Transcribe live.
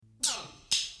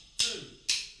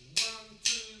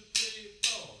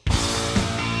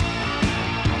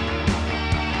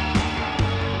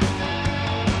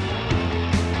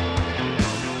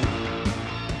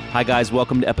Hi guys,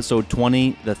 welcome to episode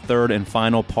 20, the third and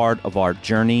final part of our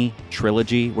Journey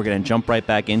trilogy. We're going to jump right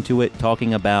back into it,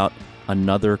 talking about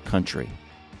Another Country.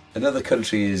 Another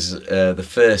Country is the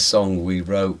first song we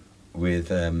wrote with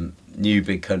New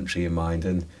Big Country in mind,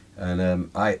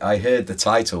 and I heard the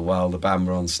title while the band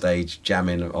were on stage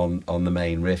jamming on the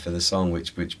main riff of the song,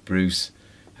 which Bruce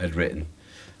had written,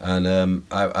 and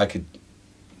I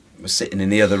was sitting in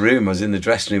the other room. I was in the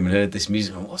dressing room and heard this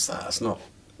music. And what's that? That's not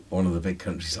one of the Big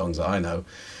Country songs that I know.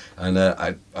 And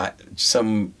I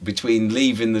between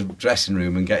leaving the dressing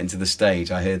room and getting to the stage,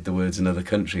 I heard the words "Another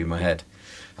Country" in my head,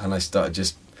 and I started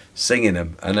just singing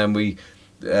them. And then we'd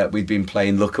been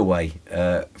playing "Look Away"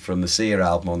 from the Sia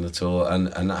album on the tour, and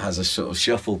that has a sort of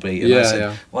shuffle beat. And I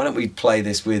said, why don't we play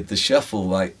this with the shuffle,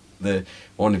 like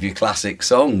one of your classic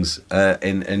songs,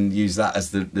 and use that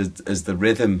as the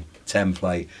rhythm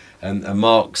template. And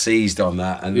Mark seized on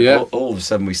that, and all of a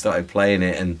sudden we started playing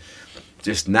it, and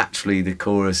just naturally the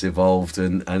chorus evolved,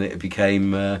 and it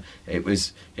became it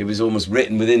was almost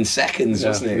written within seconds,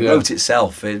 wasn't it? It wrote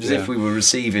itself. It was as if we were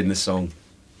receiving the song.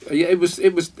 Yeah, it was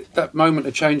that moment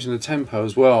of changing the tempo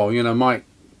as well. You know, Mike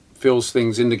feels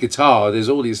things in the guitar. There's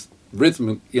all these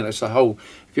rhythm. You know, it's a whole.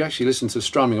 If you actually listen to the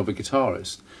strumming of a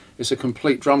guitarist, it's a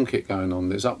complete drum kit going on.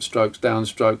 There's upstrokes,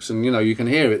 downstrokes, and you know you can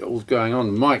hear it all going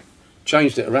on. Mike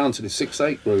changed it around to the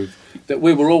 6/8 groove that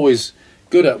we were always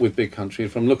good at with Big Country.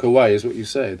 From "Look Away" is what you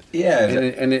said.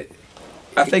 Yeah,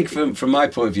 I think from my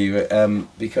point of view,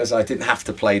 because I didn't have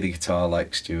to play the guitar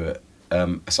like Stuart,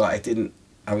 so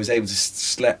I was able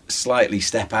to slightly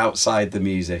step outside the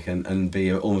music and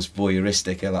be almost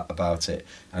voyeuristic about it,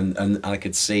 and I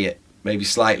could see it maybe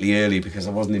slightly early because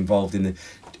I wasn't involved in the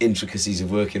intricacies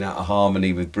of working out a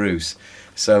harmony with Bruce,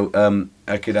 so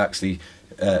I could actually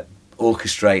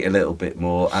orchestrate a little bit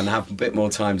more and have a bit more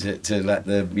time to let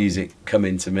the music come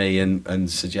into me and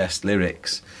suggest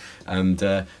lyrics, and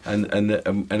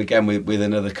again with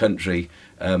Another Country,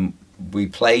 we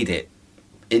played it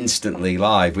instantly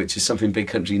live, which is something Big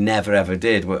Country never ever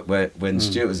did. When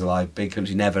Stuart was alive, Big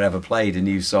Country never ever played a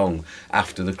new song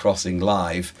after the Crossing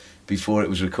live before it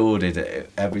was recorded.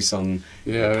 Every song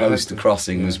post the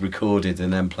Crossing was recorded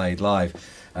and then played live.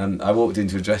 And I walked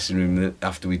into a dressing room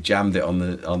after we jammed it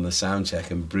on the sound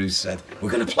check, and Bruce said, "We're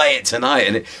going to play it tonight."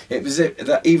 And it was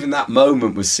that even that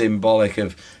moment was symbolic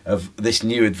of this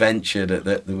new adventure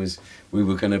that there was. We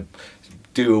were going to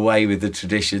do away with the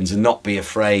traditions and not be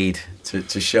afraid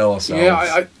to show ourselves.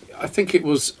 Yeah, I think it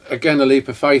was again a leap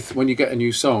of faith when you get a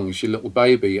new song. It's your little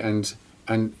baby, and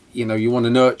you know you want to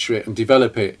nurture it and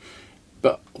develop it.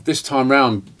 But this time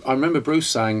round, I remember Bruce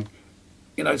saying,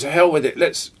 you know, to hell with it.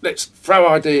 Let's throw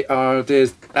our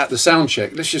ideas at the sound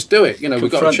check. Let's just do it. You know, we've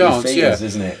got a chance. Fears,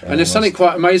 isn't it? And there's something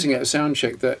quite amazing at a sound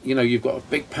check that you know you've got a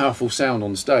big, powerful sound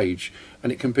on stage,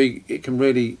 and it can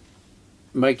really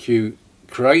make you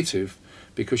creative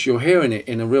because you're hearing it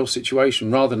in a real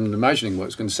situation rather than imagining what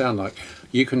it's going to sound like.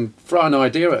 You can throw an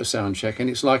idea at a sound check, and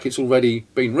it's like it's already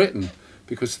been written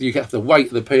because you have the weight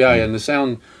of the PA and the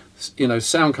sound. You know,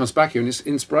 sound comes back here and it's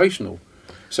inspirational.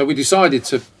 So we decided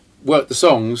to work the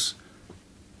songs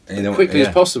quickly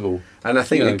as possible. And I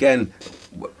think again,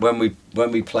 when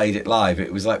we played it live,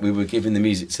 it was like we were giving the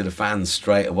music to the fans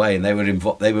straight away, and they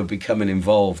were becoming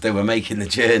involved. They were making the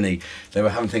journey. They were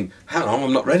having to think, "Hang on,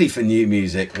 I'm not ready for new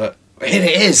music," but here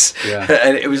it is.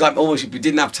 And it was like almost we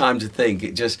didn't have time to think.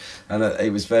 It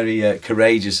was very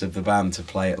courageous of the band to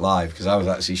play it live, because I was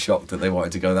actually shocked that they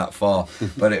wanted to go that far.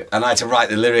 And I had to write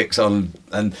the lyrics on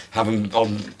and have them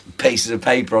on pieces of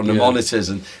paper on the monitors,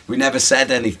 and we never said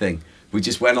anything. We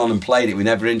just went on and played it. We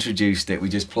never introduced it. We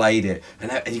just played it,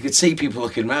 and you could see people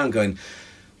looking around going,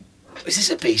 "Is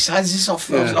this a B-side? Is this off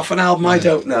an album? I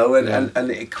don't know." And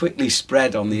it quickly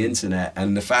spread on the internet,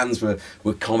 and the fans were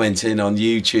commenting on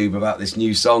YouTube about this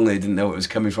new song. They didn't know where it was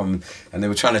coming from, and they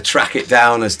were trying to track it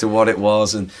down as to what it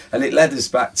was. And it led us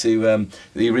back to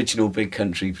the original Big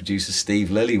Country producer, Steve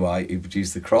Lillywhite, who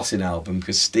produced the Crossing album,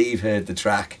 because Steve heard the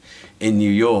track in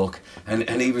New York,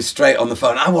 and he was straight on the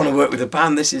phone. "I want to work with a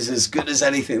band. This is as good as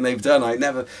anything they've done."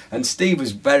 And Steve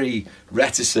was very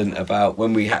reticent about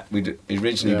when we'd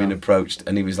originally been approached,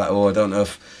 and he was like, "Oh, I don't know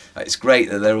if it's great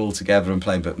that they're all together and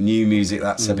playing, but new music,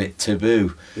 that's a bit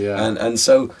taboo." And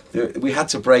so we had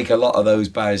to break a lot of those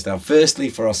barriers down, firstly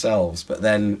for ourselves, but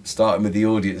then starting with the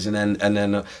audience, and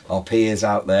then our peers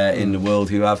out there in the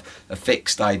world who have a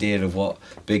fixed idea of what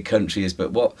Big Country is.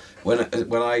 But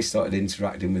when I started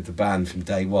interacting with the band from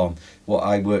day one, what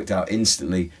I worked out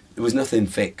instantly, there was nothing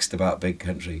fixed about Big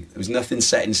Country. There was nothing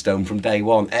set in stone from day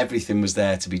one. Everything was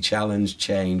there to be challenged,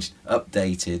 changed,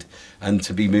 updated, and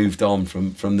to be moved on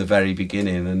from the very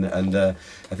beginning. And I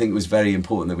think it was very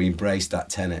important that we embraced that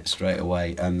tenet straight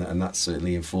away, and that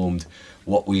certainly informed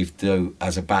what we do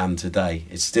as a band today.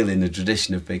 It's still in the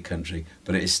tradition of Big Country,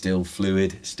 but it is still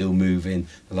fluid, still moving.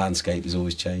 The landscape is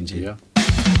always changing. Yeah.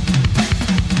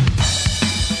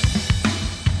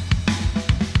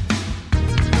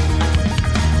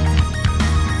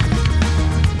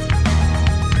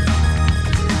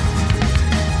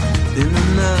 In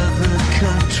another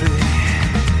country,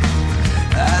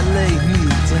 I lay me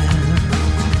down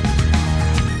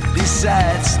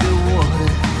beside still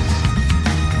waters.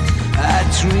 I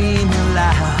dream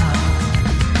aloud.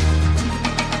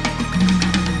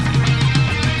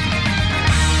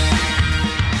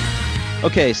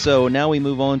 Okay, so now we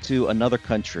move on to Another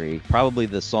Country, probably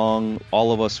the song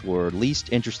all of us were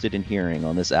least interested in hearing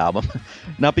on this album.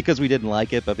 Not because we didn't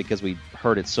like it, but because we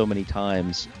heard it so many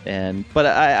times. But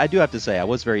I do have to say, I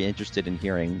was very interested in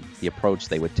hearing the approach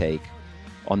they would take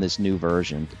on this new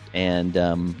version. And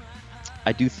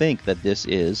I do think that this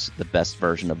is the best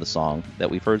version of the song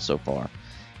that we've heard so far.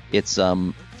 It's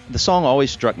the song always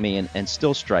struck me and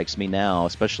still strikes me now,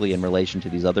 especially in relation to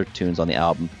these other tunes on the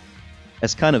album,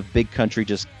 as kind of Big Country,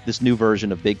 just this new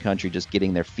version of Big Country just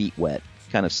getting their feet wet,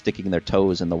 kind of sticking their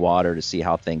toes in the water to see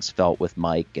how things felt with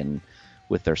Mike and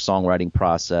with their songwriting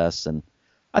process. And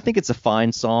I think it's a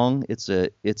fine song. It's a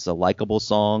likable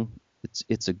song.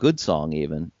 It's a good song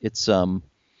even. It's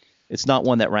not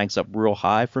one that ranks up real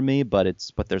high for me, but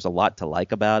there's a lot to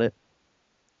like about it.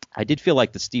 I did feel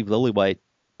like the Steve Lillywhite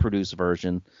produced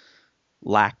version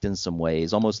lacked in some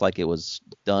ways, almost like it was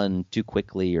done too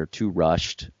quickly or too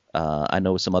rushed. I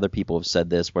know some other people have said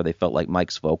this, where they felt like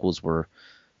Mike's vocals were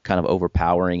kind of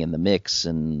overpowering in the mix,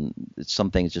 and some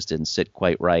things just didn't sit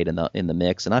quite right in the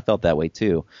mix, and I felt that way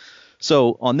too.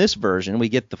 So on this version, we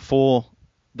get the full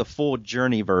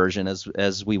Journey version,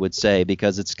 as we would say,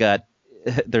 because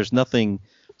there's nothing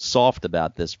soft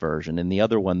about this version. In the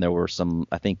other one, there were some,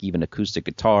 I think, even acoustic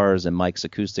guitars and Mike's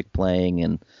acoustic playing,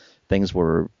 and things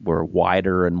were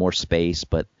wider and more space.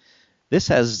 But this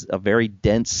has a very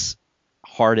dense,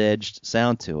 hard-edged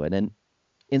sound to it, and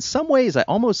in some ways I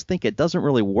almost think it doesn't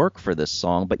really work for this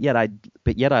song, but yet I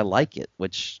like it,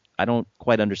 which I don't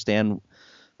quite understand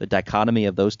the dichotomy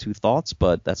of those two thoughts,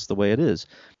 but that's the way it is.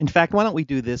 In fact, why don't we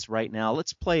do this right now?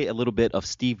 Let's play a little bit of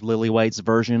Steve Lillywhite's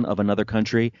version of Another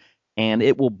Country, and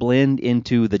it will blend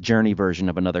into the Journey version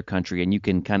of Another Country, and you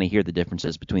can kind of hear the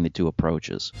differences between the two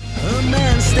approaches. A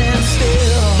man stands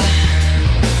still,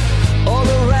 all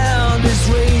around is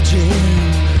raging,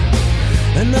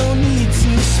 and no need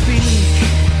to speak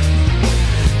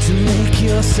to make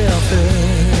yourself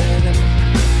heard.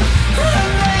 A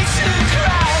nation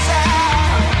cries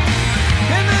out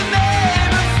in the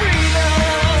name of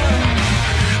freedom.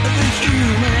 The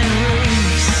human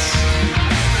race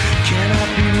cannot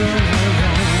be run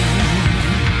alone.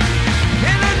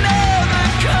 In another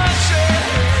country,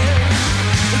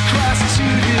 across two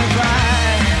divides.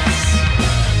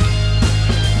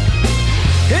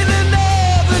 In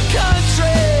another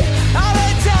country, I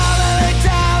lay down, I lay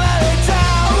down, I lay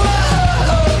down.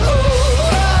 Whoa, oh,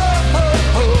 oh,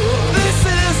 oh. This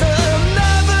is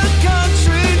another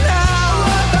country now.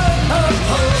 Oh,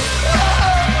 oh, oh,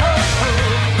 oh.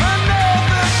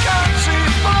 Another country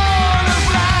born of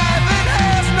life that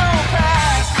has no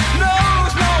past,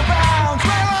 knows no bounds,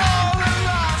 where all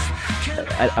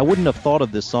the lost. I wouldn't have thought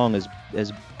of this song as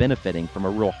benefiting from a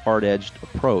real hard-edged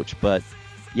approach, but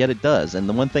yet it does. And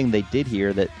the one thing they did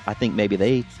here that I think maybe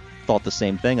they thought the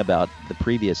same thing about the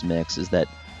previous mix is that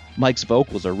Mike's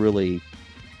vocals are really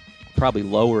probably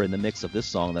lower in the mix of this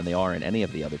song than they are in any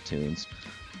of the other tunes.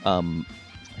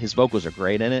 His vocals are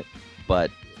great in it,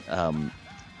 but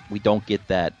we don't get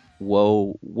that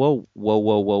whoa, whoa, whoa,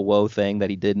 whoa, whoa, whoa thing that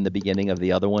he did in the beginning of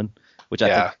the other one, which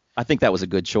I think that was a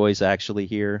good choice actually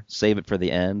here. Save it for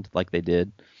the end like they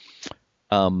did.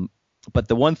 But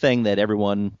the one thing that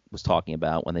everyone was talking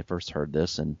about when they first heard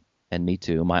this, and me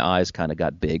too, my eyes kind of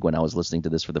got big when I was listening to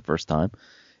this for the first time,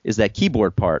 is that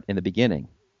keyboard part in the beginning.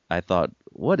 I thought,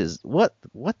 what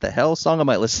the hell song am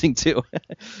I listening to?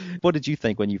 What did you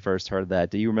think when you first heard that?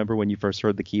 Do you remember when you first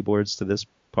heard the keyboards to this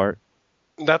part?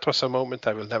 That was a moment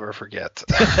I will never forget.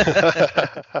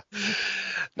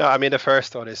 No, I mean, the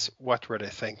first thought is, what were they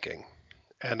thinking?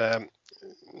 And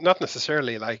not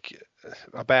necessarily like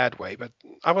a bad way, but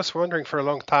I was wondering for a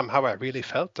long time how I really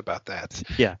felt about that.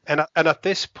 Yeah. And at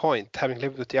this point, having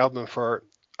lived with the album for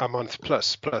a month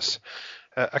plus,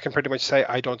 I can pretty much say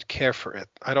I don't care for it.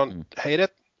 I don't hate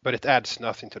it. but it adds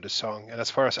nothing to the song. And as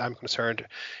far as I'm concerned,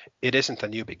 it isn't a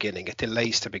new beginning. It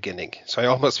delays the beginning. So I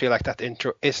almost feel like that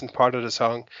intro isn't part of the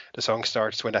song. The song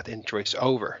starts when that intro is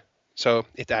over. So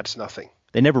it adds nothing.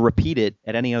 They never repeat it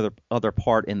at any other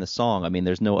part in the song. I mean,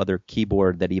 there's no other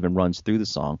keyboard that even runs through the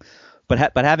song. But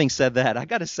having said that, I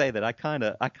got to say that I kind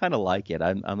of like it.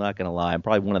 I'm not going to lie. I'm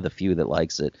probably one of the few that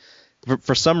likes it.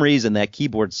 For some reason, that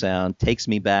keyboard sound takes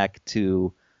me back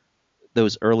to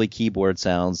those early keyboard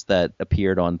sounds that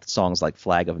appeared on songs like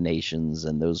Flag of Nations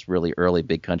and those really early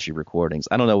Big Country recordings.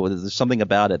 I don't know. There's something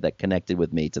about it that connected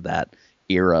with me to that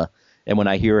era. And when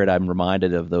I hear it, I'm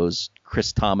reminded of those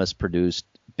Chris Thomas produced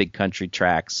Big Country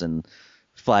tracks and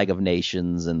Flag of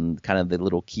Nations and kind of the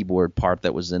little keyboard part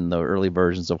that was in the early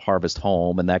versions of Harvest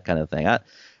Home and that kind of thing.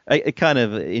 It kind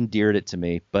of endeared it to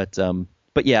me.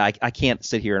 But yeah, I can't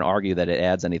sit here and argue that it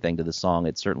adds anything to the song.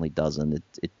 It certainly doesn't.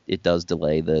 It does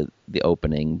delay the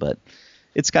opening, but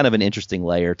it's kind of an interesting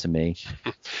layer to me.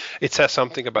 It says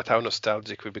something about how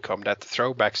nostalgic we become, that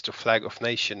throwbacks to Flag of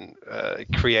Nation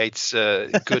creates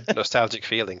good nostalgic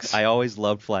feelings. I always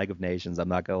loved Flag of Nations. I'm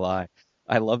not going to lie.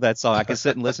 I love that song. I can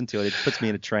sit and listen to it. It puts me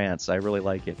in a trance. I really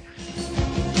like it.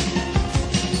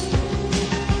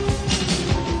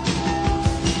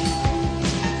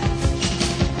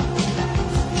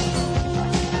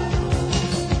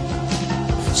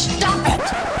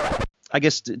 I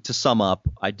guess to sum up,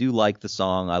 I do like the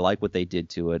song. I like what they did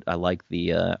to it. I like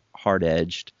the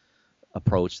hard-edged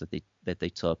approach that they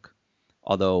took.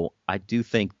 Although I do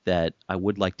think that I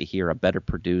would like to hear a better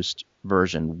produced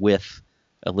version with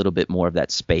a little bit more of that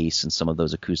space and some of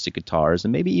those acoustic guitars,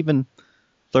 and maybe even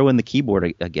throw in the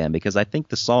keyboard again, because I think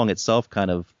the song itself kind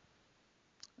of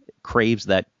craves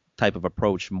that type of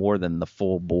approach more than the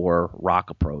full bore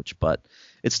rock approach. But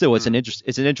it's an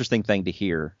interesting thing to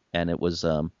hear, and it was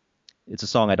it's a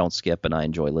song I don't skip and I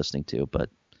enjoy listening to, but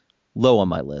low on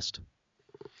my list.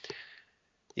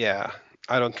 Yeah,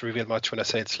 I don't reveal much when I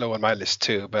say it's low on my list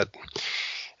too, but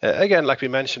again, like we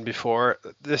mentioned before,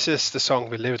 this is the song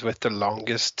we lived with the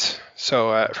longest.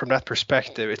 So from that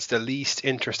perspective, it's the least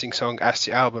interesting song as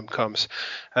the album comes.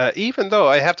 Even though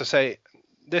I have to say,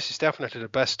 this is definitely the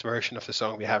best version of the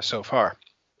song we have so far.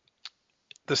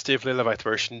 The Steve Lillywhite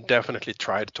version definitely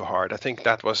tried too hard. I think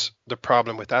that was the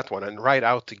problem with that one. And right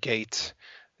out the gate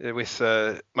with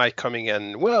Mike coming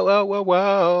in,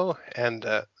 whoa, and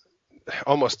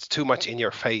almost too much in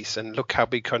your face, and look how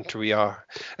big country we are.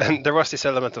 And there was this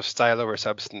element of style over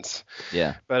substance.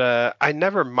 Yeah. But I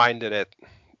never minded it,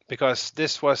 because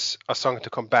this was a song to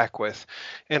come back with.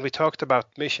 And we talked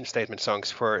about mission statement songs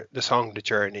for the song The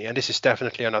Journey, and this is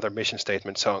definitely another mission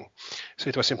statement song. So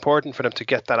it was important for them to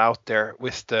get that out there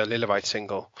with the Lillywhite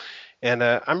single. And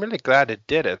I'm really glad it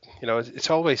did it. You know, it's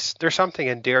always, there's something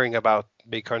endearing about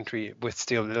Big Country with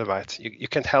Steve Lillywhite. You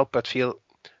can't help but feel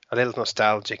a little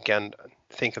nostalgic and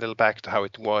think a little back to how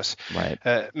it was. Right.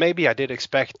 Maybe I did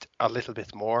expect a little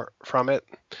bit more from it,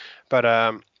 but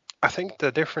I think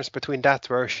the difference between that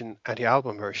version and the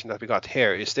album version that we got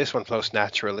here is this one flows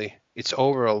naturally. It's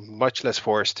overall much less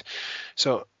forced.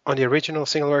 So on the original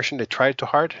single version, they tried too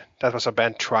hard. That was a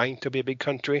band trying to be Big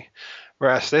Country,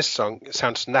 whereas this song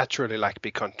sounds naturally like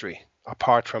Big Country,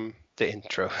 apart from the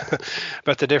intro.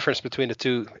 But the difference between the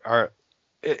two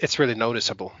it's really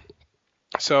noticeable.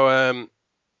 So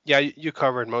yeah, you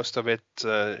covered most of it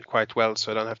quite well,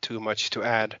 so I don't have too much to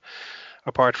add.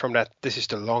 Apart from that, this is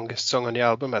the longest song on the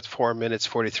album at 4 minutes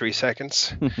 43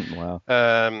 seconds. Wow.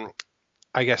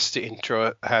 I guess the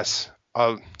intro has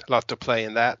a lot to play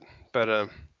in that, but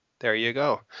there you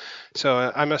go. So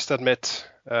I must admit,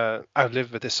 I've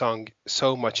lived with this song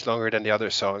so much longer than the other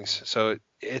songs, so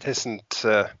it isn't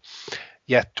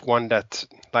yet one that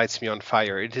lights me on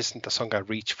fire. It isn't a song I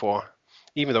reach for,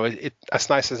 even though it as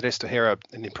nice as it is to hear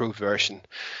an improved version.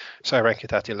 So I rank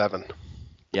it at 11.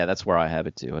 Yeah, that's where I have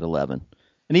it too, at 11.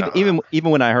 And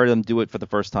even when I heard them do it for the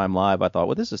first time live, I thought,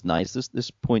 well, this is nice. This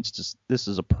points to, this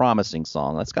is a promising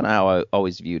song. That's kind of how I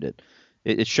always viewed it.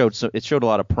 It showed a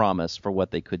lot of promise for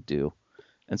what they could do.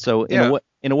 And so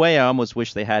in a way, I almost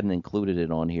wish they hadn't included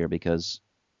it on here, because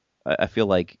I feel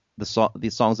like the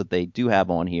songs that they do have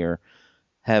on here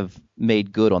have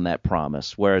made good on that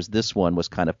promise, whereas this one was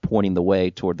kind of pointing the way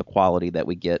toward the quality that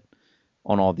we get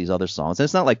on all these other songs. And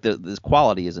it's not like the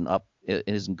quality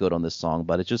isn't good on this song,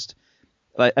 but it just,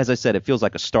 as I said, it feels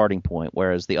like a starting point,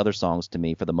 whereas the other songs to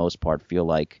me, for the most part, feel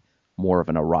like more of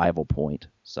an arrival point.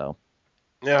 So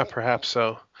yeah, perhaps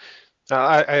so.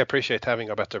 I appreciate having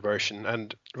a better version,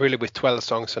 and really with 12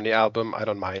 songs on the album, I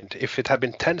don't mind. If it had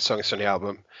been 10 songs on the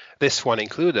album, this one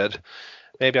included,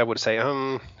 maybe I would say,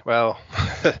 well,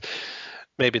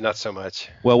 maybe not so much.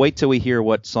 Well, wait till we hear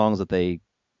what songs that they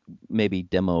maybe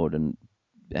demoed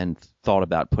and thought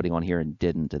about putting on here and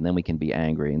didn't, and then we can be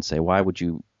angry and say, why would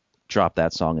you drop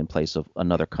that song in place of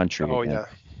Another Country? Oh again? yeah,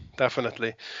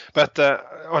 definitely. But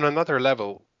on another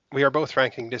level, we are both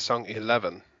ranking this song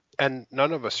 11, and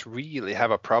none of us really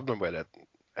have a problem with it.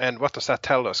 And what does that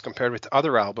tell us compared with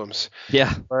other albums?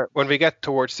 Yeah. Where when we get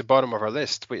towards the bottom of our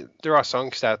list, there are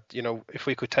songs that, if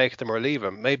we could take them or leave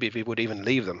them, maybe we would even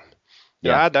leave them.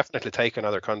 Yeah, I'd definitely take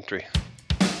Another Country.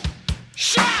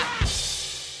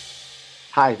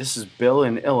 Hi, this is Bill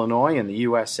in Illinois in the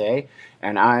USA,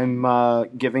 and I'm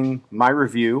giving my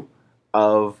review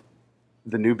of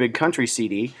the new Big Country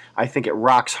CD. I think it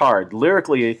rocks hard.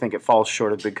 Lyrically, I think it falls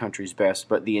short of Big Country's best,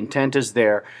 but the intent is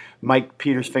there. Mike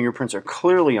Peters' fingerprints are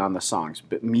clearly on the songs,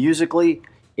 but musically,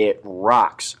 it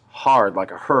rocks hard like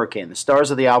a hurricane. The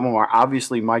stars of the album are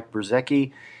obviously Mike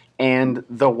Brzezicki and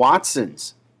the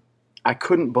Watsons. I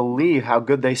couldn't believe how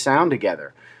good they sound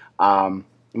together.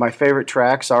 My favorite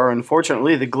tracks are,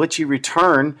 unfortunately, the glitchy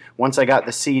return once I got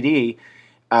the CD.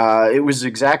 It was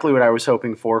exactly what I was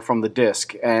hoping for from the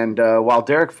disc. And while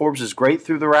Derek Forbes is great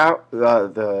through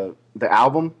the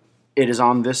album, it is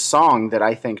on this song that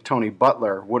I think Tony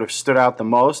Butler would have stood out the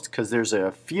most, because there's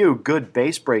a few good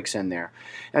bass breaks in there.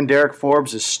 And Derek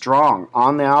Forbes is strong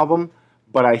on the album,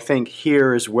 but I think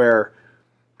here is where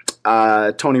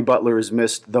Tony Butler is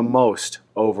missed the most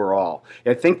overall.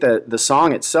 I think that the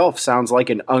song itself sounds like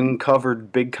an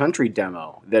uncovered Big Country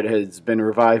demo that has been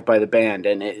revived by the band,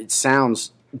 and it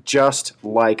sounds just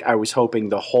like I was hoping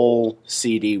the whole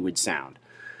CD would sound.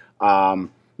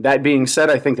 That being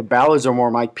said, I think the ballads are more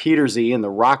Mike Peters-y and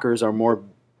the rockers are more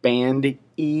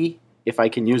band-y, if I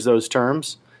can use those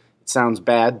terms. It sounds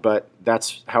bad, but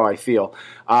that's how I feel.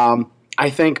 I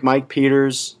think Mike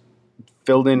Peters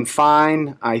filled in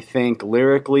fine. I think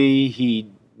lyrically he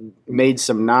made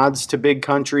some nods to Big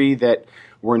Country that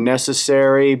were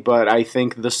necessary, but I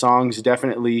think the songs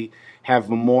definitely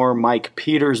have a more Mike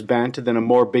Peters bent than a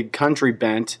more Big Country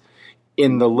bent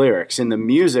in the lyrics. In the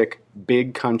music,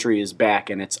 Big Country is back,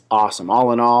 and it's awesome.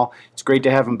 All in all, it's great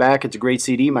to have him back. It's a great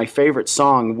CD. My favorite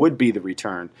song would be The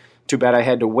Return. Too bad I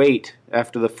had to wait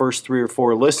after the first 3 or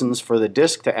 4 listens for the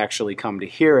disc to actually come to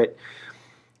hear it.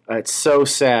 It's so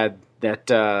sad that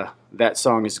that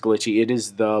song is glitchy. It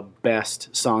is the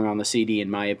best song on the CD,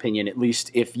 in my opinion, at least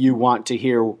if you want to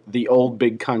hear the old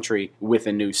Big Country with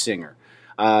a new singer.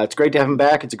 It's great to have him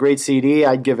back. It's a great CD.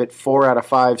 I'd give it 4 out of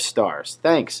 5 stars.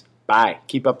 Thanks. Bye.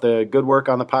 Keep up the good work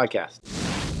on the podcast.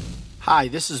 Hi,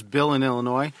 this is Bill in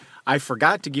Illinois. I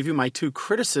forgot to give you my 2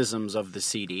 criticisms of the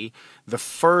CD. The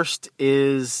first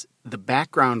is the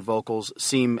background vocals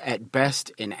seem at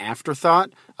best an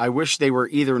afterthought. I wish they were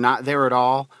either not there at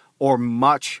all or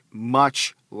much,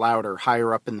 much louder,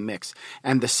 higher up in the mix.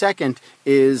 And the second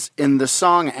is in the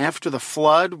song After the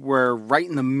Flood, where right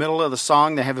in the middle of the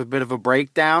song they have a bit of a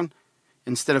breakdown.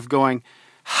 Instead of going,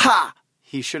 ha,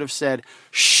 he should have said,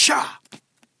 sha.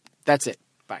 That's it.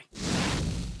 Bye.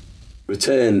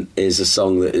 Return is a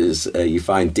song that is you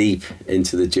find deep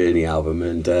into the Journey album,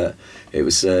 and it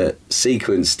was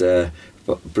sequenced.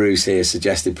 Bruce here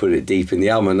suggested put it deep in the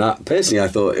album, and personally I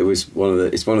thought it was one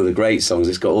of the great songs.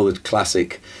 It's got all the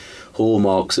classic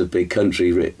hallmarks of Big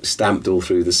Country stamped all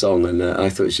through the song, and I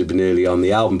thought it should have been early on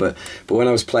the album. But when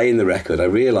I was playing the record, I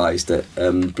realised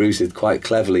that Bruce had quite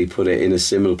cleverly put it in a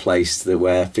similar place to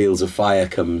where Fields of Fire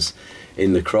comes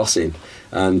in the crossing.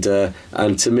 And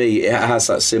to me, it has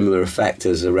that similar effect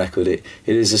as a record. It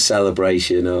is a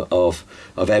celebration of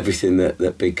everything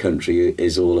that Big Country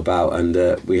is all about. And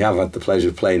we have had the pleasure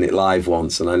of playing it live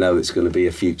once, and I know it's going to be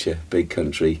a future Big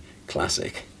Country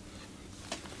classic.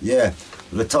 Yeah,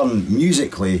 Return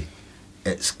musically,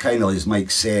 it's kind of, as Mike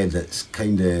said, it's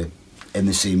kind of in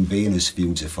the same vein as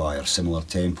Fields of Fire, similar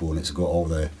tempo, and it's got all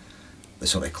the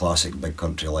sort of classic Big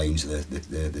Country lines,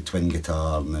 the twin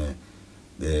guitar and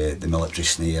the military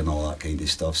snare and all that kind of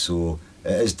stuff. So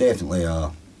it is definitely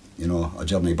a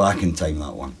journey back in time,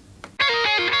 that one.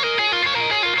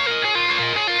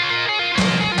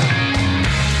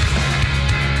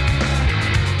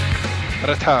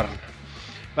 Return.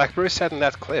 Like Bruce said in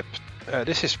that clip,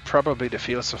 this is probably the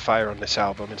Fields of Fire on this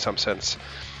album in some sense.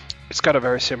 It's got a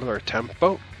very similar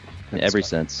tempo. In every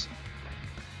sense.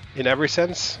 In every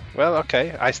sense? Well,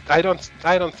 okay. I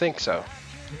don't think so.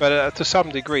 But to some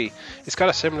degree, it's got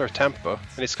a similar tempo,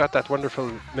 and it's got that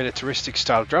wonderful militaristic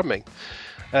style drumming.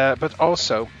 But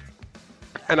also,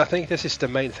 and I think this is the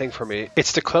main thing for me,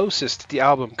 it's the closest the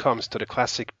album comes to the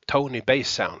classic Tony bass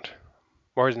sound,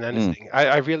 more than anything.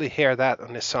 I really hear that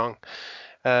on this song,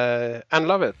 and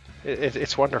love it.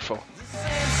 It's wonderful.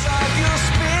 Inside your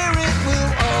spirit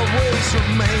will always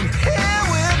remain here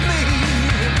with me.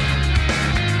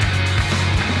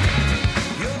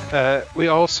 We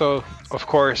also, of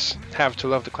course, have to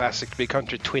love the classic Big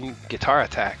Country twin guitar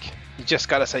attack. You just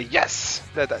gotta say yes.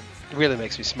 That really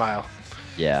makes me smile.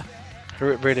 Yeah.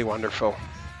 Really wonderful.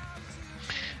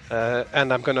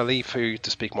 And I'm gonna leave for you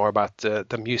to speak more about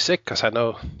the music, because I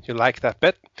know you like that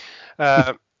bit.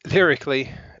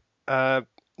 Lyrically,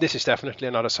 this is definitely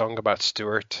not a song about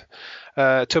Stewart.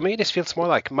 To me, this feels more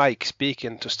like Mike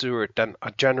speaking to Stewart than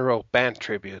a general band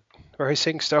tribute, where he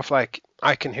sings stuff like,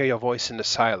 "I can hear your voice in the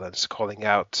silence calling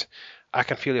out. I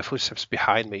can feel your footsteps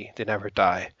behind me, they never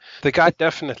die." The guy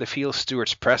definitely feels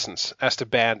Stewart's presence, as the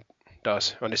band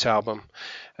does on this album.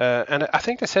 And I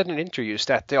think they said in interviews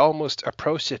that they almost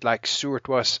approached it like Stewart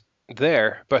was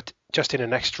there, but just in the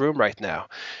next room right now.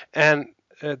 And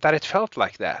that it felt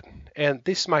like that. And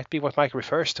this might be what Mike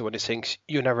refers to when he sings,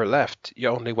 "You never left, you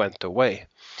only went away."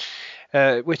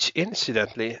 Which,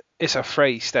 incidentally, is a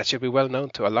phrase that should be well known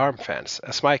to Alarm fans,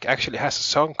 as Mike actually has a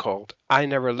song called "I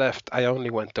Never Left, I Only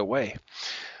Went Away."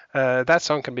 That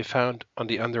song can be found on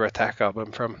the Under Attack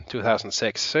album from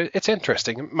 2006. So it's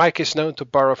interesting. Mike is known to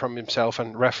borrow from himself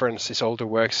and reference his older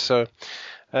works, so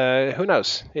who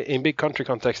knows? In Big Country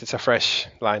context, it's a fresh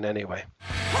line anyway.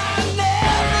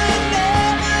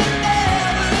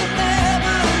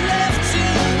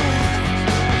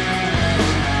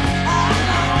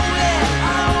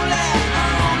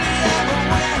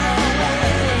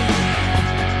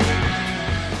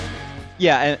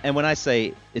 Yeah, and when I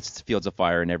say it's Fields of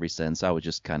Fire in every sense, I was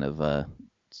just kind of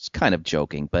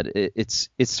joking, but it's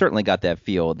certainly got that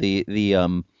feel.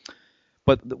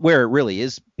 But where it really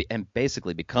is and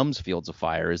basically becomes Fields of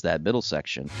Fire is that middle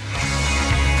section.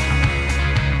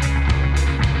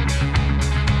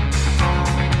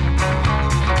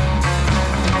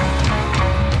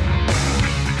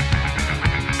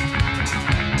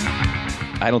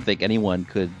 I don't think anyone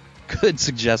could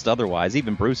suggest otherwise.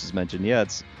 Even Bruce has mentioned, yeah,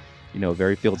 it's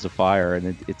very Fields of Fire,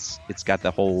 and it's got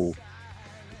the whole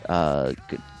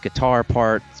guitar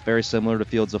part. It's very similar to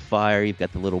Fields of Fire. You've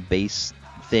got the little bass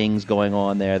things going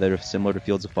on there that are similar to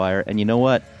Fields of Fire. And you know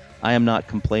what? I am not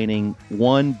complaining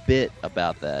one bit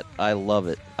about that. I love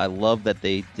it. I love that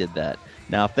they did that.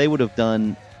 Now, if they would have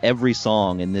done every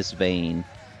song in this vein,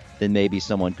 then maybe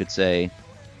someone could say,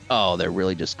 oh, they're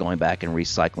really just going back and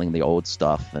recycling the old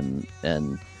stuff, and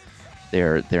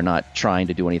they're not trying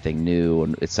to do anything new,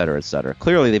 and et cetera, et cetera.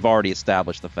 Clearly, they've already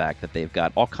established the fact that they've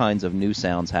got all kinds of new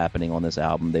sounds happening on this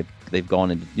album. They've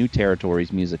gone into new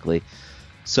territories musically.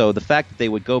 So the fact that they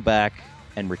would go back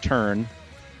and return,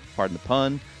 pardon the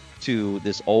pun, to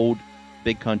this old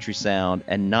Big Country sound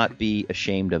and not be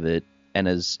ashamed of it, and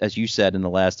as you said in the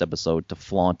last episode, to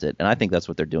flaunt it. And I think that's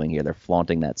what they're doing here. They're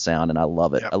flaunting that sound, and I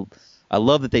love it. Yep. I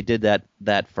love that they did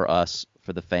that for us,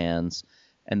 for the fans,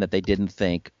 and that they didn't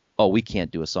think, oh, we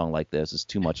can't do a song like this. It's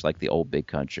too much like the old Big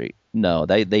Country. No,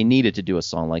 they needed to do a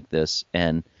song like this,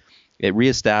 and it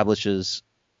reestablishes,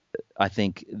 I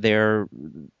think, their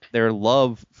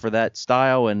love for that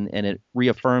style, and it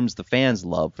reaffirms the fans'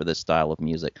 love for this style of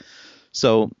music.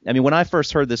 So, I mean, when I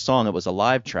first heard this song, it was a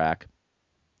live track,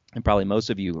 and probably most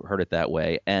of you heard it that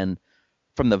way. And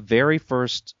from the very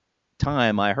first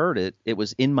time I heard it, it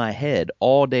was in my head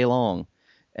all day long.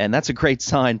 And that's a great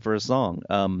sign for a song.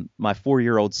 My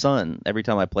 4-year-old son, every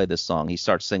time I play this song, he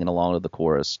starts singing along to the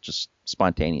chorus just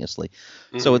spontaneously.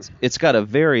 Mm-hmm. So it's got a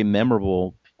very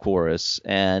memorable chorus,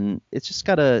 and it's just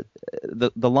got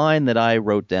the line that I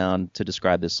wrote down to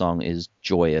describe this song is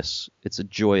joyous. It's a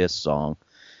joyous song.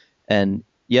 And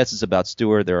yes, it's about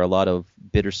Stewart. There are a lot of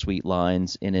bittersweet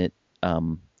lines in it.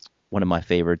 One of my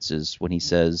favorites is when he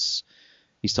says,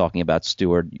 he's talking about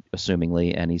Stewart,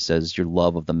 assumingly, and he says, your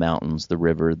love of the mountains, the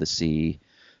river, the sea.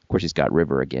 Of course, he's got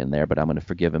river again there, but I'm going to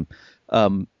forgive him.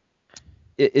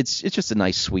 It's just a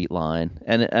nice, sweet line.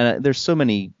 And there's so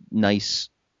many nice,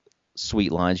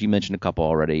 sweet lines. You mentioned a couple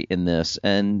already in this,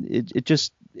 and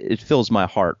it fills my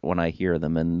heart when I hear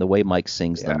them. And the way Mike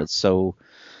sings them, it's so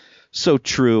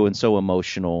true and so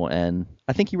emotional. And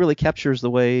I think he really captures the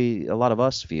way a lot of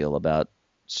us feel about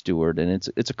Stewart, and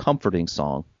it's a comforting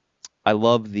song. I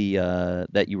love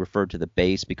that you referred to the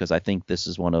bass, because I think this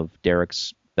is one of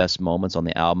Derek's best moments on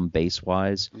the album,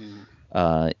 bass-wise.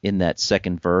 In that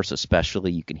second verse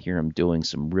especially, you can hear him doing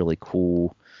some really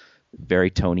cool,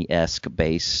 very Tony-esque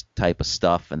bass type of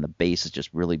stuff, and the bass is just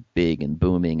really big and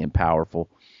booming and powerful.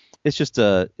 It's just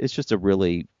a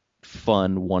really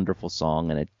fun, wonderful song,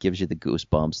 and it gives you the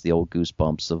goosebumps, the old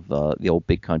goosebumps of the old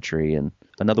Big Country, and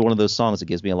another one of those songs that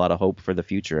gives me a lot of hope for the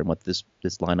future and what this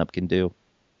lineup can do.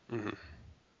 Mm-hmm.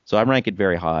 So I rank it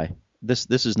very high. This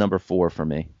is number 4 for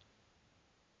me.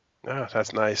 Oh,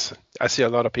 that's nice. I see a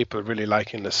lot of people really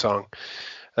liking the song.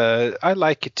 I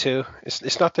like it too.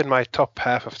 It's not in my top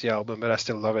half of the album, but I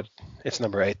still love it. It's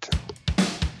number 8.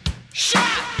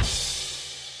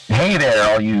 Hey there,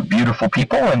 all you beautiful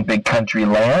people in big country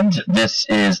land. This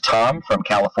is Tom from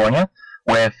California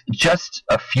with just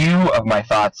a few of my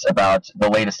thoughts about the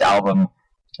latest album,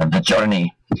 The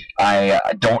Journey. I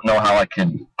don't know how I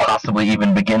could possibly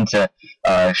even begin to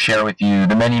share with you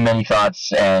the many, many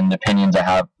thoughts and opinions I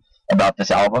have about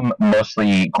this album,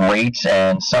 mostly great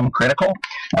and some critical,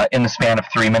 in the span of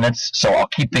 3 minutes. So I'll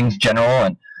keep things general,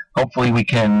 and hopefully we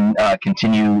can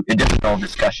continue additional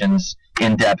discussions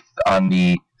in depth on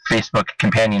the Facebook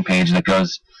companion page that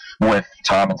goes with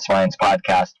Tom and Svein's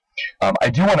podcast. I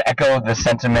do want to echo the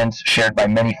sentiment shared by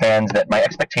many fans that my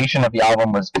expectation of the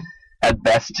album was at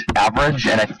best average,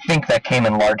 and I think that came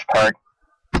in large part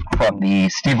from the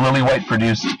Steve Lillywhite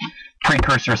produced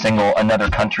precursor single Another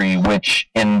Country, which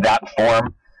in that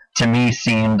form to me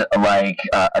seemed like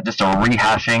just a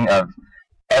rehashing of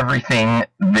everything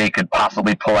they could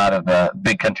possibly pull out of the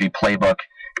Big Country playbook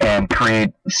and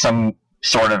create some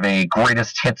sort of a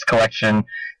greatest hits collection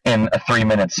in a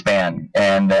 3-minute span.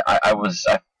 And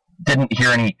I didn't hear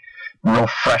any real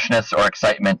freshness or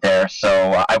excitement there.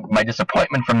 So my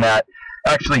disappointment from that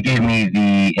actually gave me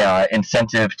the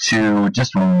incentive to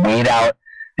just wait out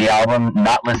the album,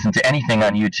 not listen to anything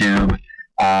on YouTube,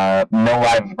 no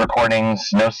live recordings,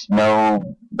 no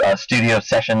studio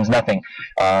sessions, nothing.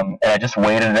 And I just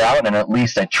waited it out, and at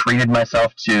least I treated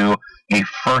myself to a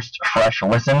first fresh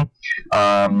listen,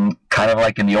 kind of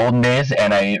like in the olden days,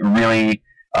 and I really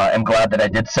am glad that I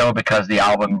did so, because the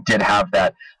album did have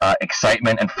that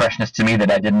excitement and freshness to me that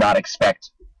I did not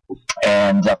expect.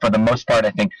 And for the most part,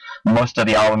 I think most of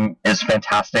the album is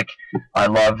fantastic. I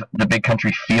love the Big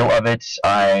Country feel of it.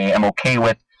 I am okay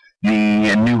with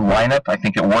the new lineup. I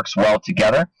think it works well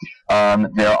together.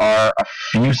 There are a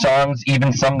few songs,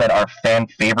 even some that are fan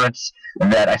favorites,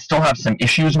 that I still have some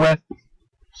issues with,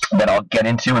 that I'll get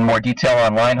into in more detail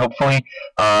online, hopefully.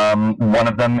 One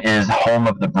of them is Home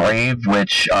of the Brave,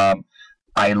 which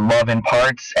I love in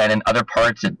parts, and in other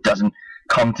parts it doesn't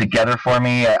come together for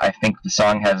me. I think the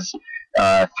song has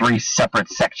 3 separate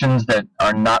sections that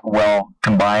are not well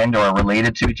combined or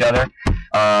related to each other.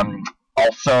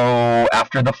 Also,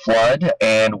 After the Flood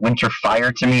and Winter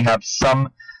Fire to me have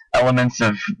some elements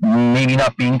of maybe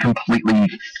not being completely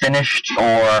finished,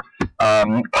 or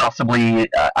possibly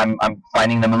I'm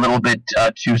finding them a little bit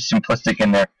too simplistic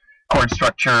in their chord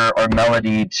structure or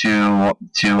melody to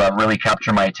really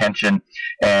capture my attention.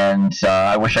 And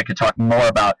I wish I could talk more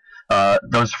about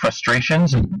those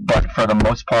frustrations, but for the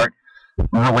most part,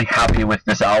 really happy with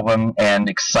this album and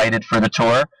excited for the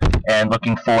tour, and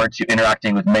looking forward to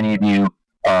interacting with many of you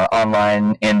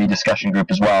online in the discussion group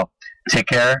as well. Take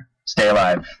care, stay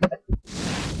alive.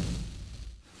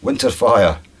 Winter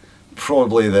Fire,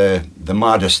 probably the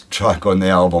maddest track on the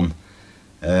album.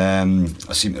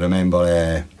 I seem to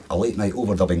remember a late night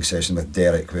overdubbing session with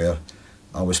Derek where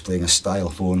I was playing a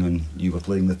stylophone and you were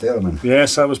playing the theremin.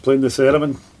 Yes, I was playing the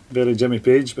theremin. Very Jimmy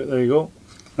Page, but there you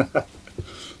go.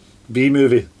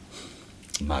 B-movie.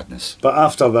 Madness. But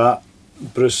after that,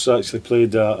 Bruce actually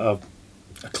played a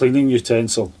cleaning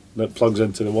utensil that plugs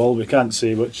into the wall. We can't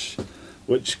say which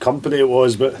company it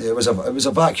was, but it was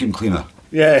a vacuum cleaner.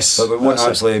 Yes, but we won't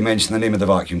actually mention the name of the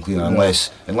vacuum cleaner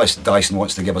unless Dyson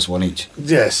wants to give us one each.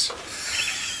 Yes.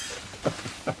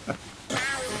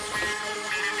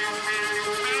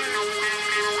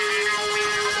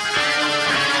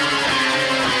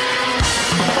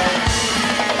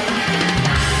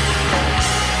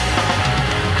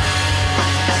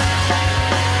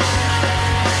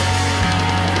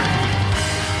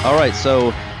 All right,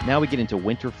 so now we get into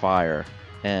Winter Fire,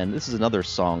 and this is another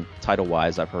song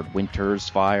title-wise. I've heard Winter's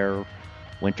Fire,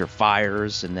 Winter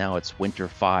Fires, and now it's Winter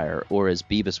Fire, or as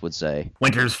Beavis would say,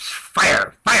 Winter's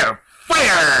Fire, Fire,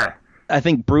 Fire! I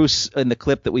think Bruce, in the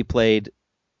clip that we played,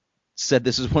 said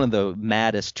this is one of the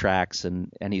maddest tracks,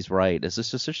 and he's right. It's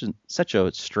just such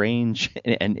a strange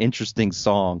and interesting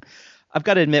song. I've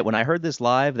got to admit, when I heard this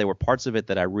live, there were parts of it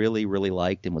that I really, really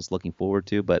liked and was looking forward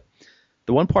to, but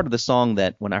the one part of the song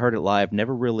that, when I heard it live,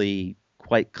 never really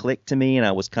quite clicked to me, and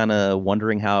I was kind of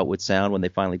wondering how it would sound when they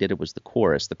finally did it, was the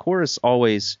chorus. The chorus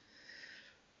always,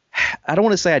 I don't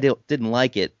want to say I didn't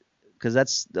like it, because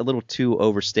that's a little too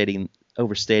overstating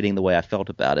the way I felt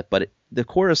about it, but the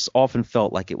chorus often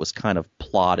felt like it was kind of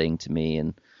plodding to me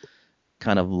and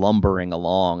kind of lumbering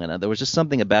along, and there was just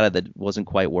something about it that wasn't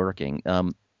quite working.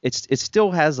 It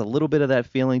still has a little bit of that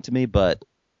feeling to me, but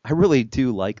I really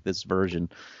do like this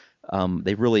version.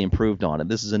 They've really improved on it.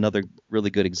 This is another really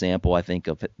good example, I think,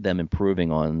 of them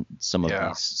improving on some of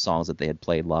these songs that they had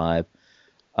played live.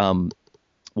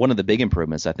 one of the big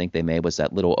improvements I think they made was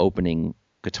that little opening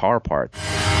guitar part.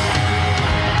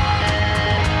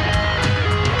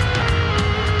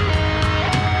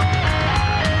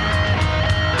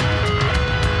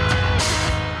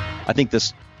 I think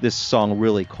this song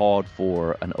really called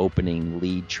for an opening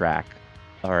lead track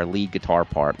or a lead guitar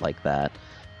part like that.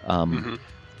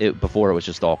 Before it was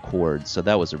just all chords, so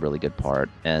that was a really good part.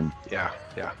 And yeah,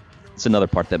 it's another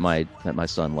part that my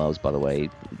son loves. By the way, he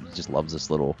just loves that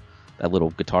little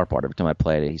guitar part. Every time I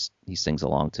play it, he sings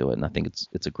along to it, and I think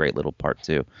it's a great little part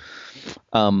too.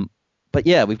 But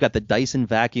yeah, we've got the Dyson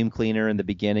vacuum cleaner in the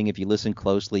beginning. If you listen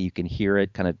closely, you can hear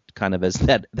it kind of as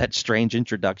that strange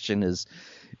introduction is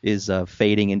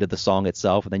fading into the song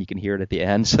itself, and then you can hear it at the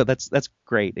end. So that's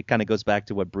great. It kind of goes back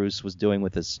to what Bruce was doing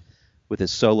with his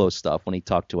solo stuff when he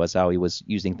talked to us, how he was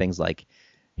using things like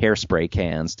hairspray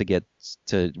cans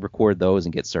to record those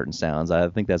and get certain sounds. I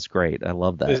think that's great. I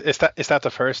love that. Is that the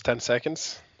first 10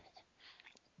 seconds?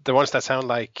 The ones that sound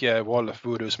like Wall of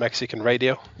Voodoo's Mexican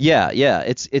radio? Yeah,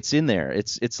 it's in there.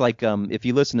 It's like if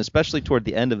you listen, especially toward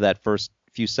the end of that first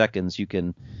few seconds, you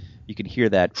can hear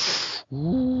that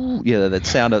that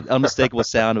sound of unmistakable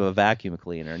sound of a vacuum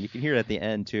cleaner, and you can hear it at the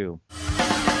end too.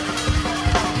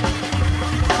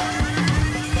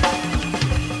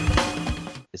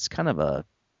 It's kind of a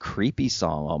creepy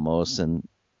song almost, and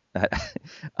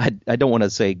I don't want to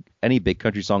say any big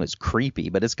country song is creepy,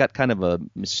 but it's got kind of a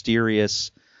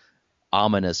mysterious,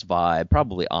 ominous vibe.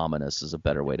 Probably ominous is a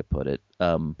better way to put it.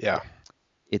 I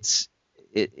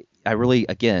really,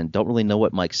 again, don't really know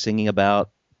what Mike's singing about,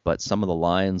 but some of the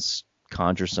lines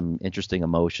conjure some interesting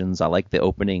emotions. I like the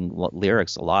opening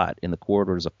lyrics a lot. In the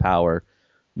corridors of power,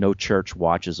 no church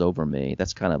watches over me.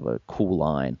 That's kind of a cool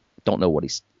line. Don't know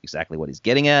exactly what he's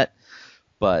getting at,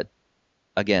 but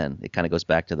again, it kind of goes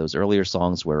back to those earlier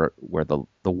songs where the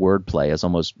wordplay is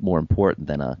almost more important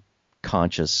than a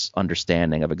conscious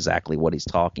understanding of exactly what he's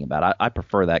talking about. I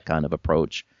prefer that kind of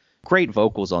approach. Great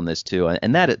vocals on this too,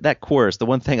 and that chorus. The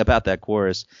one thing about that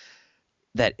chorus,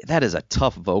 that is a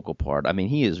tough vocal part. I mean,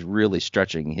 he is really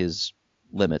stretching his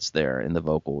limits there in the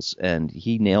vocals, and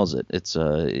he nails it. It's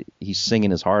he's singing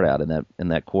his heart out in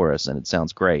that chorus, and it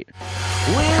sounds great.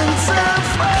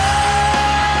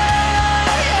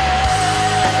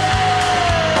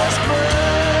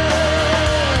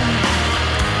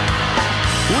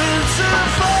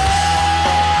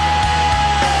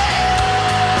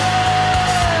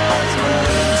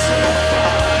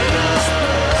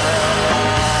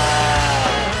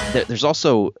 There's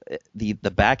also the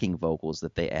backing vocals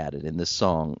that they added in this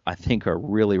song, I think are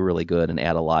really, really good and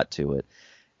add a lot to it.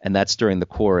 And that's during the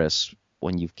chorus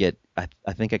when you get,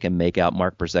 I think I can make out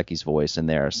Mark Brzezicki's voice in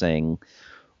there saying,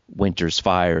 "Winter's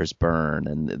fires burn."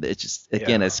 And it's just,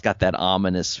 again, It's got that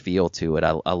ominous feel to it.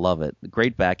 I love it.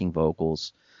 Great backing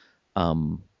vocals.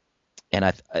 And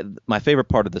my favorite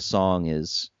part of the song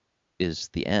is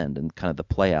the end and kind of the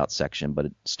play out section, but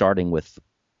starting with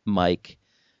Mike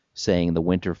saying the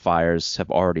winter fires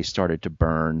have already started to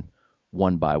burn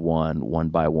one by one, one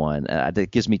by one.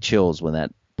 It gives me chills when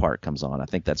that part comes on. I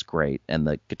think that's great. And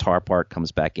the guitar part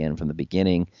comes back in from the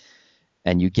beginning,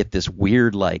 and you get this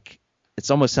weird, like, it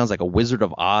almost sounds like a Wizard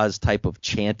of Oz type of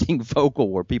chanting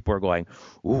vocal where people are going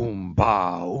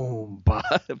ba.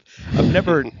 I've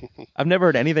never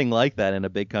heard anything like that in a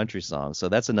big country song. So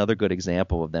that's another good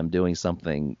example of them doing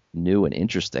something new and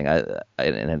interesting. And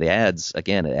it adds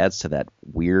to that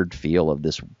weird feel of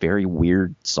this very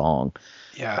weird song.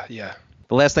 Yeah.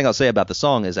 The last thing I'll say about the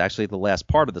song is actually the last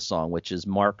part of the song, which is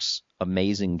Mark's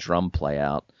amazing drum play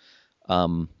out.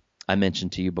 I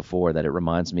mentioned to you before that it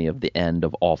reminds me of the end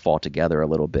of All Fall Together a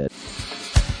little bit.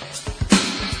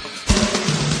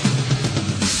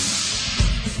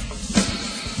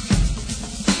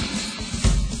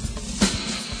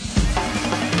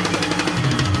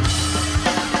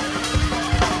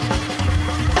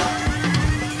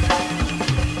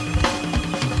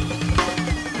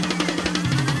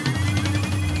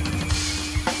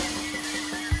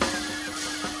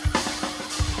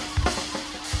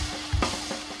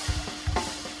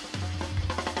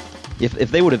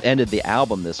 If they would have ended the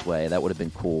album this way, that would have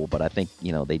been cool. But I think,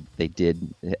 they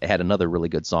had another really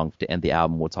good song to end the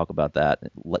album. We'll talk about that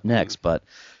next. But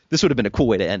this would have been a cool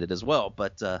way to end it as well.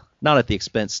 But not at the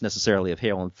expense necessarily of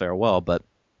Hail and Farewell. But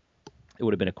it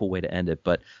would have been a cool way to end it.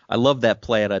 But I love that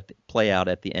play out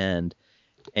at the end.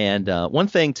 And one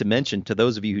thing to mention to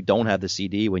those of you who don't have the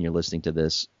CD when you're listening to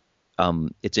this,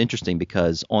 it's interesting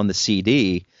because on the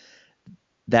CD,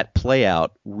 that play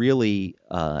out really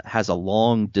has a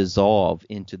long dissolve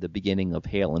into the beginning of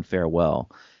Hail and Farewell.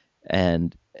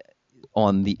 And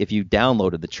if you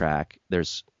downloaded the track,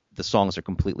 there's the songs are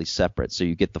completely separate. So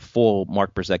you get the full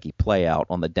Mark Brzezicki play out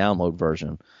on the download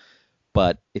version,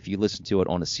 but if you listen to it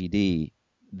on a CD,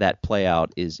 that play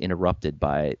out is interrupted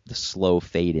by the slow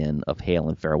fade in of Hail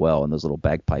and Farewell and those little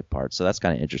bagpipe parts. So that's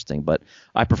kind of interesting, but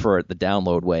I prefer it the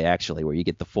download way, actually, where you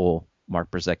get the full Mark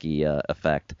Brzezicki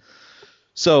effect.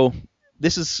 So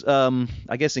this is,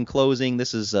 I guess in closing,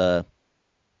 this is a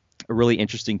really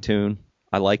interesting tune.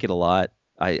 I like it a lot.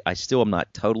 I still am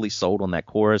not totally sold on that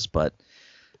chorus, but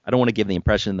I don't want to give the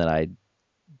impression that I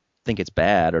think it's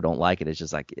bad or don't like it. It's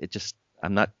just like,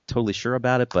 I'm not totally sure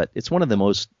about it, but it's one of the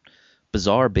most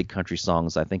bizarre big country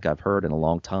songs I think I've heard in a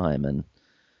long time, and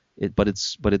but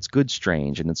it's good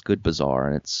strange, and it's good bizarre,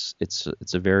 and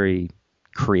it's a very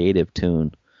creative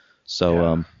tune.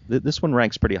 So this one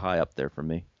ranks pretty high up there for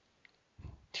me.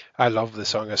 I love the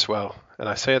song as well, and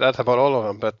I say that about all of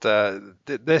them, but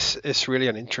this is really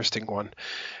an interesting one,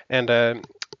 and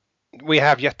we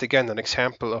have yet again an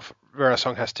example of where a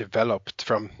song has developed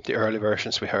from the early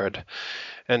versions we heard.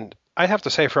 And I have to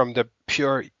say, from the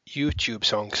pure YouTube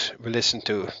songs we listened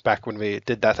to back when we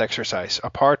did that exercise,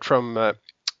 apart from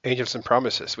Angels and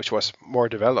Promises, which was more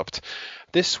developed,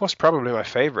 this was probably my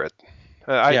favorite.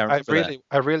 I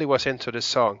really was into this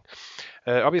song.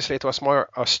 Obviously, it was more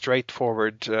a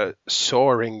straightforward,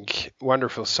 soaring,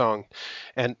 wonderful song.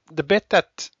 And the bit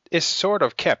that is sort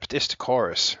of kept is the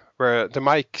chorus, where the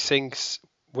mic sings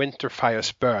 "Winter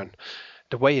Fires Burn."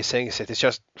 The way he sings it is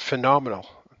just phenomenal.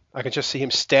 I can just see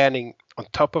him standing on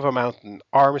top of a mountain,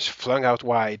 arms flung out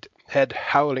wide, head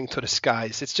howling to the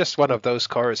skies. It's just one of those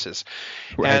choruses.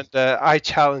 Right. And I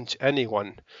challenge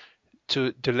anyone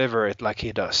to deliver it like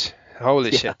he does.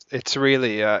 Holy shit. It's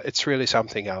really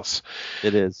something else.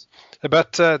 It is.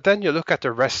 But then you look at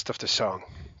the rest of the song,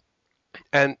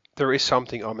 and there is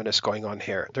something ominous going on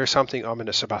here. There's something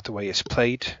ominous about the way it's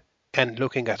played, and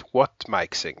looking at what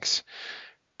Mike sings.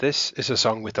 This is a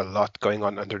song with a lot going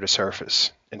on under the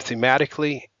surface, and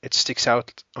thematically, it sticks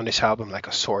out on this album like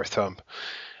a sore thumb.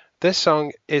 This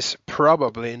song is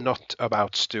probably not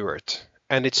about Stuart,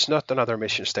 and it's not another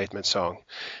mission statement song.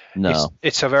 No.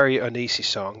 It's a very uneasy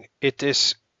song. It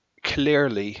is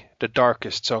clearly the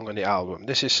darkest song on the album.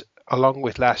 This is, along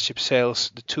with Last Ship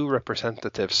Sails, the two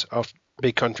representatives of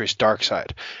Big Country's dark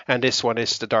side, and this one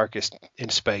is the darkest in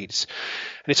spades.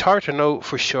 And it's hard to know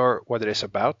for sure what it is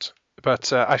about,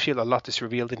 but I feel a lot is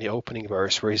revealed in the opening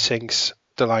verse, where he sings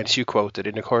the lines you quoted: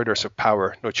 "In the corridors of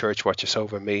power, no church watches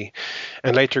over me,"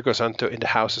 and later goes on to "In the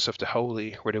houses of the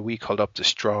holy, where the weak hold up the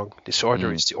strong,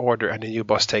 disorder is the order, and the new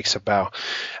boss takes a bow."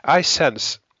 I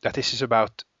sense that this is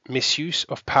about misuse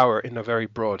of power in a very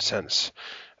broad sense.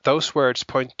 Those words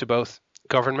point to both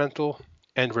governmental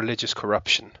and religious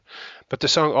corruption. But the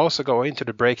song also goes into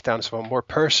the breakdowns of a more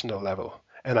personal level,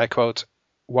 and I quote,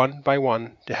 "One by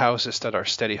one, the houses that are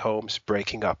steady homes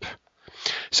breaking up."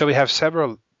 So we have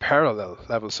several parallel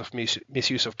levels of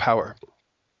misuse of power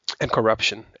and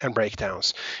corruption and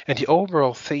breakdowns. And the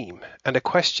overall theme and the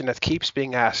question that keeps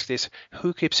being asked is,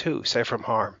 who keeps who safe from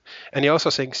harm? And he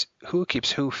also sings, who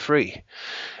keeps who free?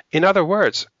 In other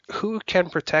words, who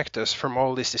can protect us from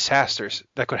all these disasters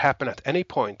that could happen at any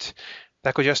point,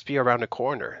 that could just be around the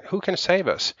corner? Who can save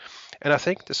us? And I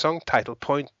think the song title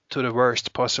points to the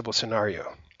worst possible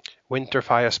scenario: winter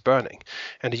fires burning.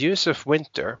 And the use of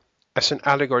winter as an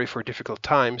allegory for difficult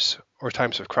times or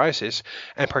times of crisis,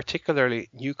 and particularly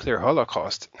nuclear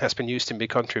holocaust, has been used in Big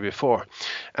Country before.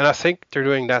 And I think they're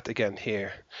doing that again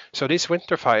here. So these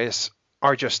winter fires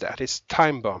are just that. It's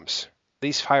time bombs.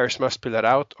 These fires must be let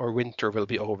out or winter will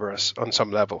be over us on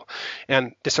some level.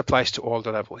 And this applies to all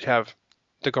the levels. You have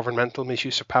the governmental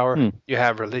misuse of power, you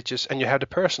have religious, and you have the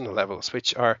personal levels,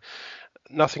 which are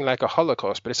nothing like a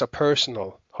holocaust, but it's a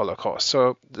personal holocaust.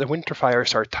 So the winter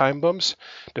fires are time bombs.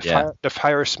 The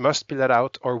fires must be let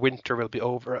out or winter will be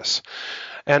over us.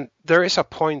 And there is a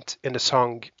point in the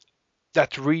song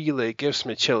that really gives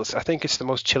me chills. I think it's the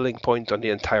most chilling point on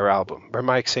the entire album, where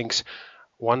Mike sings,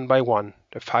 "One by one,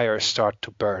 the fires start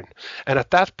to burn." And at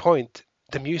that point,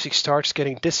 the music starts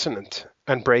getting dissonant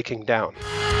and breaking down.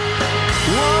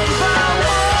 One by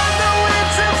one, the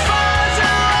winter fires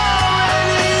are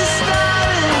already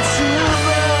starting to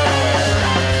burn.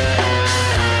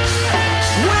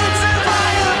 Winter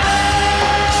fire burn.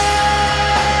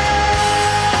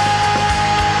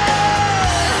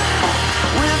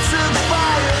 Winter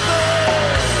fire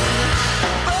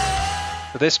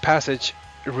burn. This passage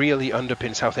really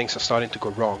underpins how things are starting to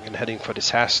go wrong and heading for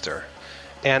disaster.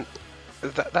 And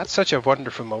that's such a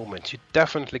wonderful moment. You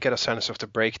definitely get a sense of the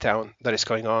breakdown that is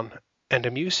going on. And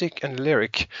the music and the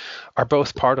lyric are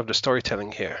both part of the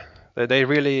storytelling here. They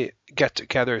really get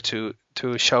together to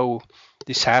show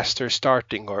disaster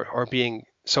starting or being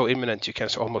so imminent you can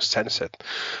almost sense it.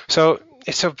 So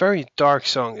it's a very dark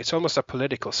song. It's almost a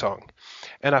political song.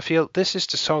 And I feel this is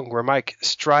the song where Mike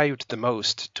strived the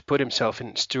most to put himself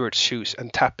in Stewart's shoes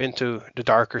and tap into the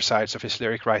darker sides of his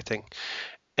lyric writing.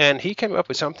 And he came up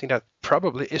with something that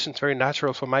probably isn't very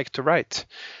natural for Mike to write.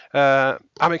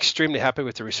 I'm extremely happy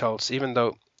with the results, even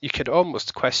though you could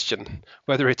almost question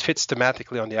whether it fits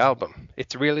thematically on the album.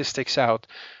 It really sticks out,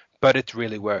 but it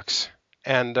really works.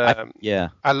 And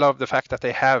I love the fact that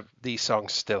they have these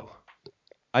songs still.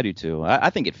 I do too. I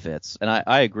think it fits, and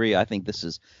I agree. I think this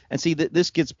is, and see, this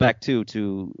gets back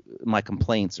to my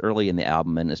complaints early in the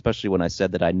album, and especially when I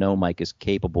said that I know Mike is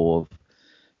capable of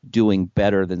doing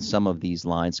better than some of these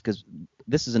lines, because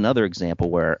this is another example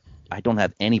where I don't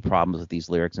have any problems with these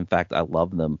lyrics. In fact, I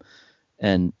love them,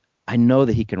 and I know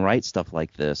that he can write stuff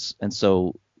like this. And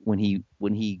so when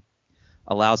he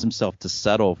allows himself to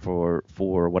settle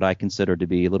for what I consider to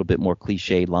be a little bit more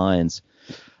cliched lines,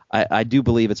 I do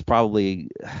believe it's probably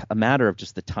a matter of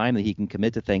just the time that he can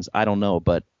commit to things. I don't know,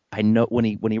 but I know when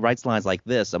he writes lines like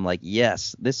this, I'm like,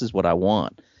 yes, this is what I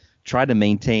want. Try to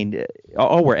maintain.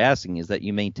 All we're asking is that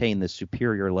you maintain this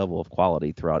superior level of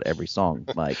quality throughout every song.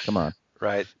 Like, come on.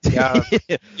 Right. Yeah.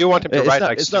 You want him to write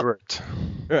like Stewart.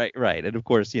 Right. And of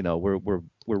course, we're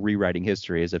rewriting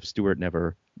history as if Stewart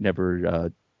never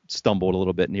stumbled a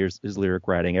little bit in his lyric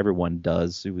writing. Everyone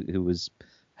does who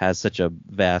has such a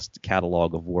vast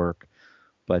catalog of work.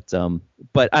 But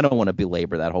I don't want to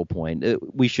belabor that whole point.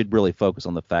 We should really focus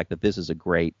on the fact that this is a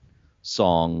great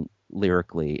song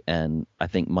lyrically, and I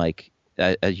think Mike,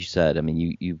 as you said, I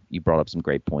mean, you brought up some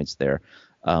great points there.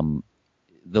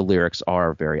 The lyrics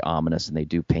are very ominous, and they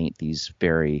do paint these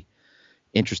very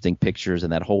interesting pictures,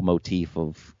 and that whole motif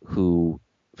of who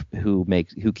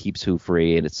keeps who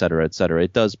free, and et cetera, et cetera.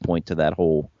 It does point to that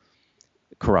whole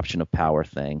corruption of power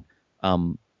thing.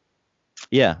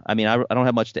 Yeah, I mean, I don't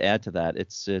have much to add to that.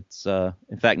 It's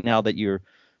in fact, now that you're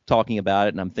talking about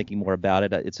it and I'm thinking more about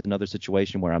it, it's another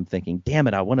situation where I'm thinking, damn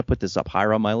it, I want to put this up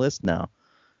higher on my list now.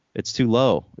 It's too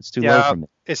low. It's too low for me.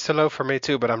 It's too low for me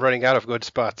too, but I'm running out of good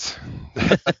spots.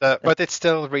 But it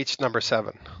still reached number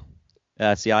 7.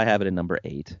 See, I have it in number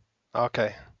 8.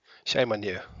 Okay, shame on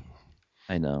you.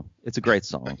 I know. It's a great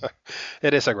song.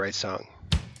 It is a great song.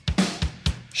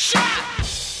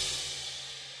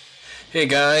 Hey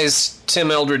guys,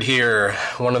 Tim Eldred here,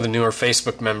 one of the newer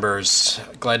Facebook members.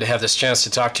 Glad to have this chance to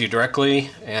talk to you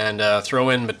directly and throw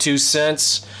in my 2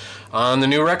 cents on the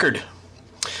new record.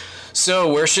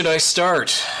 So, where should I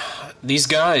start? These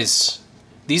guys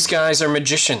are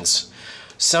magicians.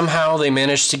 Somehow they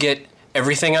managed to get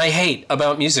everything I hate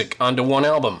about music onto one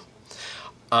album.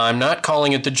 I'm not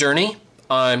calling it The Journey,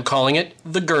 I'm calling it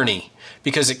The Gurney,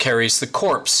 because it carries the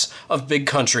corpse of Big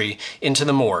Country into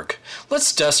the morgue.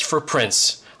 Let's dust for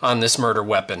Prince on this murder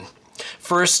weapon.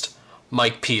 First,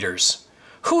 Mike Peters.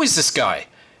 Who is this guy?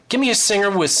 Give me a singer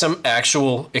with some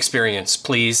actual experience,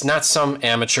 please, not some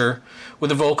amateur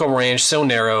with a vocal range so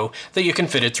narrow that you can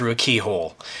fit it through a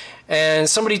keyhole. And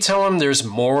somebody tell him there's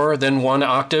more than one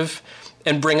octave,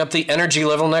 and bring up the energy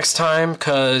level next time,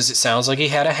 because it sounds like he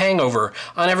had a hangover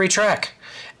on every track.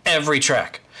 Every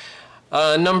track.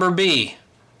 Number B,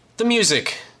 the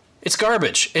music. It's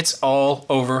garbage. It's all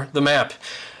over the map.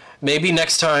 Maybe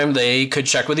next time they could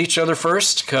check with each other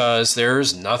first, because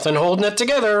there's nothing holding it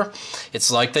together.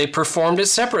 It's like they performed it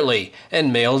separately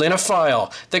and mailed in a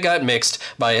file that got mixed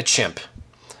by a chimp.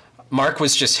 Mark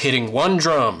was just hitting one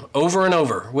drum over and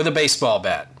over with a baseball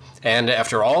bat. And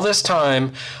after all this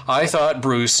time, I thought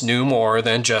Bruce knew more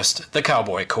than just the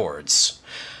cowboy chords.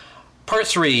 Part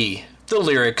 3, the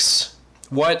lyrics.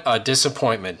 What a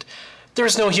disappointment.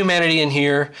 There's no humanity in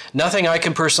here, nothing I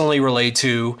can personally relate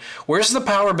to. Where's the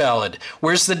power ballad?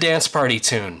 Where's the dance party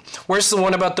tune? Where's the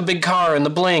one about the big car and the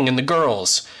bling and the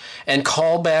girls? And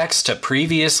callbacks to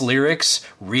previous lyrics?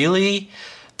 Really?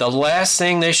 The last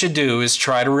thing they should do is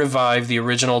try to revive the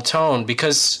original tone,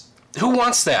 because who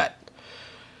wants that?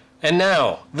 And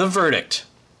now, the verdict.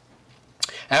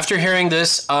 After hearing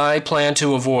this, I plan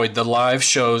to avoid the live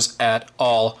shows at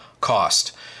all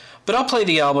cost. But I'll play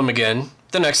the album again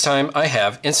the next time I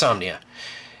have insomnia.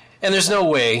 And there's no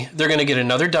way they're going to get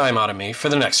another dime out of me for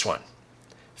the next one.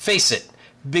 Face it,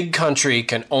 Big Country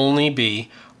can only be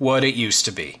what it used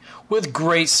to be, with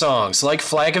great songs like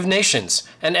Flag of Nations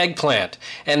and Eggplant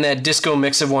and that disco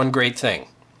mix of One Great Thing.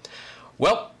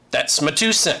 Well, that's my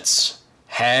 2 cents.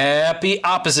 Happy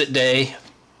opposite day.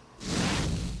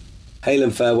 Hail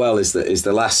and Farewell is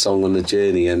the last song on the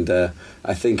journey, and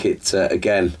I think it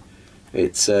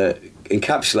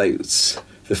encapsulates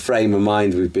the frame of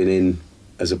mind we've been in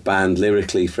as a band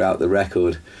lyrically throughout the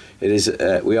record. It is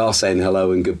we are saying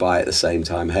hello and goodbye at the same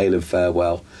time, hail and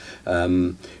farewell.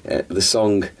 The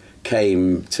song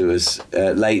came to us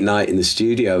late night in the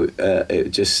studio.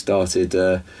 It just started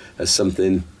as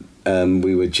something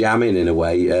we were jamming in a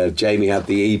way. Jamie had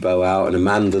the ebow out and a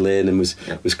mandolin and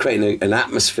was creating an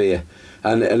atmosphere.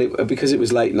 And because it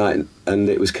was late night and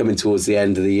it was coming towards the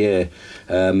end of the year,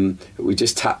 we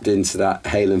just tapped into that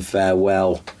hail and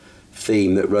farewell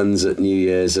theme that runs at New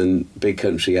Year's. And Big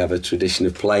Country have a tradition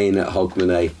of playing at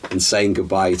Hogmanay and saying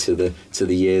goodbye to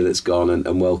the year that's gone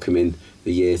and welcoming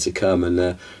the year to come.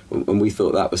 And we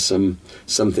thought that was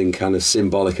something kind of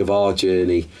symbolic of our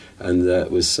journey, and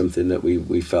was something that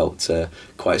we felt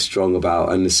quite strong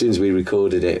about. And as soon as we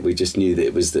recorded it, we just knew that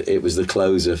it was the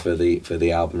closer for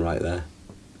the album right there.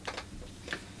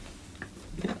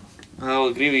 I'll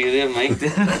agree with you there, Mike.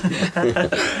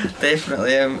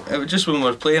 Definitely. It was just when we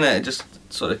were playing it just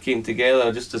sort of came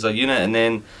together just as a unit, and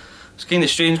then it's kind of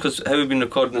strange because how we've been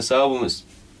recording this album, it's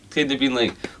kind of been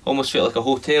like, almost felt like a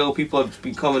hotel. People have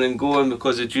been coming and going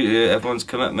because of due to everyone's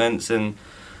commitments and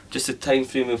just the time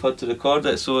frame we've had to record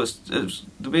it. So it's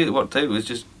the way it worked out was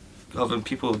just having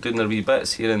people doing their wee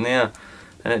bits here and there,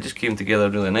 and it just came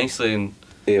together really nicely. And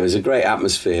it was a great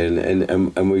atmosphere, and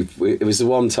it was the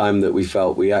one time that we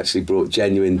felt we actually brought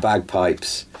genuine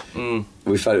bagpipes.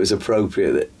 We felt it was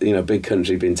appropriate that, Big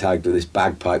Country had been tagged with this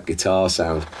bagpipe guitar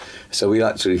sound, so we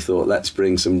actually thought, let's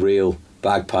bring some real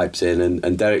bagpipes in,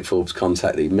 and Derek Forbes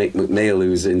contacted Mick McNeil, who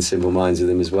was in Simple Minds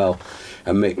with him as well,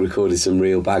 and Mick recorded some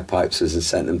real bagpipes and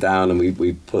sent them down, and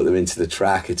we put them into the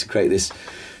track to create this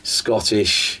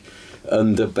Scottish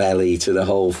underbelly to the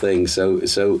whole thing. So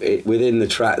within the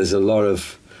track there's a lot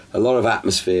of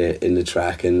atmosphere in the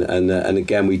track, and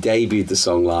again we debuted the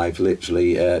song live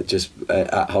literally just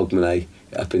at Hogmanay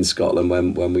up in Scotland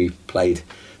when we played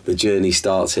the Journey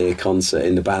Starts Here concert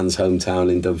in the band's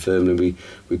hometown in Dunfermline.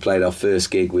 We played our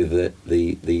first gig with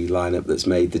the lineup that's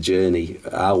made the Journey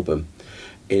album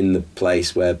in the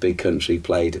place where Big Country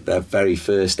played their very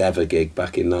first ever gig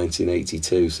back in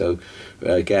 1982. So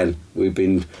again, we've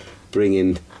been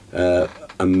bringing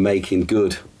and making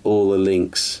good all the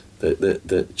links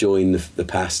that join the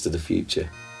past to the future.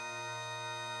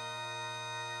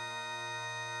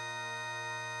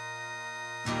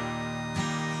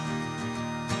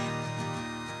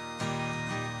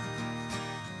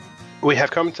 We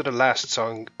have come to the last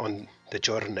song on the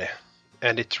Journey,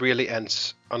 and it really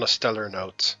ends on a stellar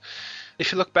note.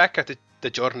 If you look back at the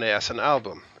Journey as an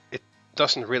album, it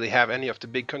doesn't really have any of the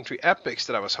Big Country epics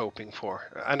that I was hoping for.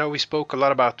 I know we spoke a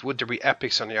lot about would there be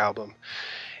epics on the album,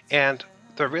 and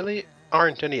there really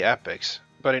aren't any epics,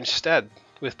 but instead,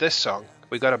 with this song,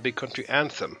 we got a Big Country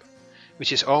anthem,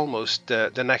 which is almost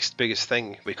the next biggest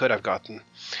thing we could have gotten.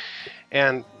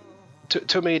 And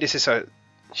to me, this is a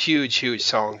huge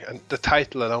song, and the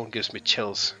title alone gives me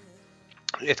chills.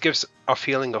 It gives a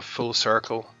feeling of full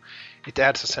circle, it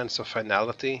adds a sense of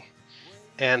finality,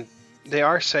 and they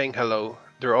are saying hello,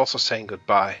 they're also saying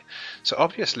goodbye. So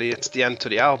obviously it's the end to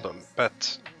the album,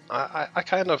 but I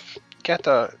kind of get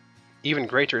a even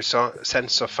greater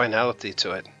sense of finality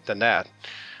to it than that.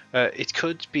 It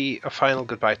could be a final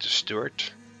goodbye to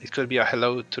Stuart, it could be a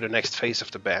hello to the next phase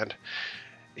of the band.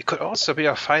 It could also be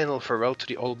a final farewell to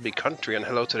the old Big Country and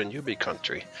hello to the new Big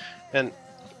Country. And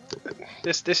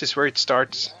this is where it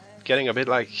starts getting a bit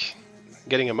like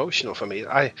getting emotional for me.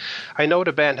 I know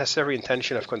the band has every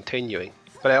intention of continuing,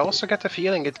 but I also get the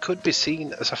feeling it could be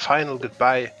seen as a final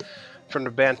goodbye from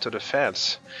the band to the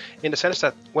fans, in the sense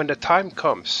that when the time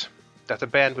comes that the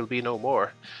band will be no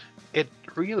more, it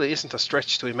really isn't a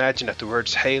stretch to imagine that the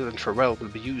words hail and farewell will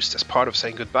be used as part of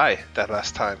saying goodbye that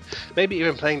last time. Maybe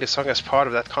even playing the song as part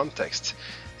of that context.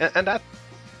 And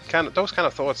those kind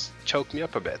of thoughts choke me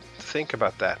up a bit to think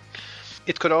about that.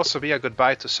 It could also be a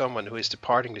goodbye to someone who is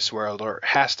departing this world or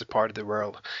has departed the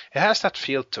world. It has that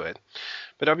feel to it.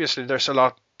 But obviously there's a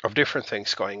lot of different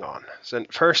things going on. So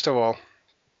first of all,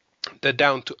 the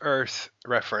down-to-earth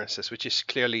references, which is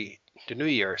clearly the New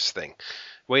Year's thing.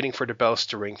 Waiting for the bells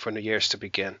to ring for New Year's to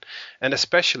begin, and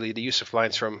especially the use of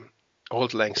lines from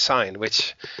Auld Lang Syne,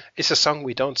 which is a song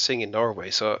we don't sing in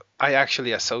Norway, so I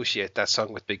actually associate that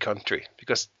song with Big Country,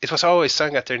 because it was always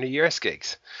sung at their New Year's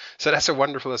gigs, so that's a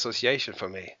wonderful association for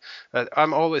me.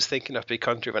 I'm always thinking of Big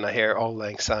Country when I hear Auld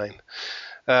Lang Syne,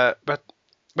 but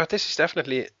this is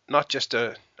definitely not just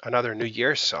another New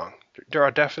Year's song. There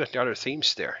are definitely other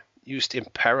themes there, used in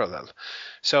parallel.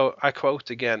 So I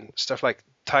quote again, stuff like,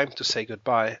 time to say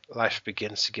goodbye, life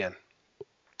begins again.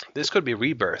 This could be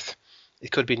rebirth,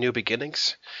 it could be new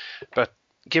beginnings, but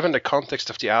given the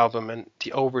context of the album and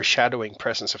the overshadowing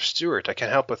presence of Stuart, I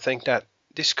can't help but think that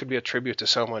this could be a tribute to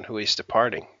someone who is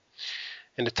departing.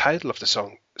 And the title of the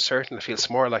song certainly feels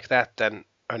more like that than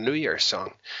a New Year's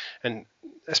song. And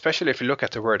especially if you look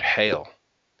at the word hail.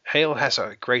 Hail has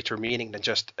a greater meaning than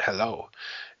just hello.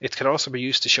 It can also be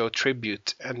used to show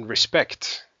tribute and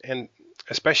respect. And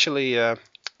especially in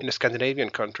the Scandinavian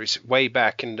countries, way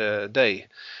back in the day,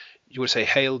 you would say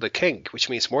hail the king, which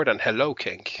means more than hello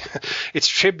king. It's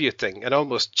tributing and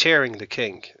almost cheering the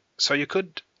king. So you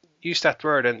could use that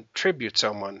word and tribute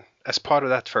someone as part of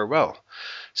that farewell.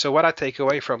 So what I take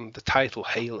away from the title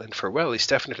Hail and Farewell is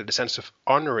definitely the sense of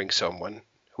honoring someone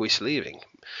who is leaving,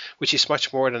 which is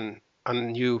much more than a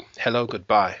new hello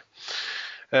goodbye.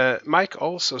 Mike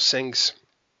also sings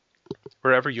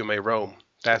Wherever You May Roam,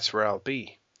 That's Where I'll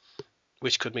Be,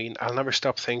 which could mean I'll never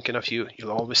stop thinking of you,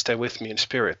 you'll always stay with me in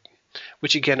spirit,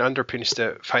 which again underpins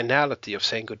the finality of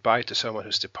saying goodbye to someone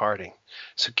who's departing.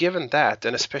 So given that,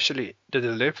 and especially the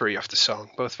delivery of the song,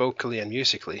 both vocally and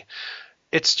musically,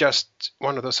 it's just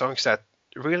one of those songs that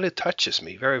really touches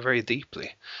me very, very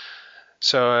deeply.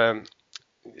 So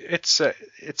it's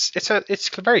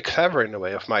very clever in a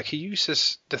way of Mike. He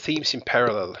uses the themes in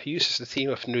parallel. He uses the theme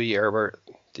of New Year, where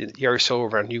the year is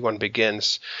over and a new one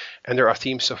begins, and there are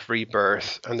themes of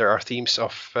rebirth, and there are themes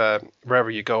of wherever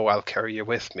you go, I'll carry you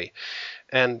with me,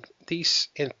 and these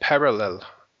in parallel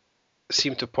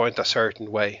seem to point a certain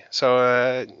way.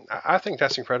 So I think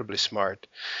that's incredibly smart.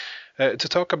 To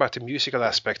talk about the musical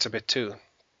aspects a bit too.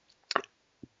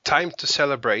 Time to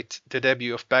celebrate the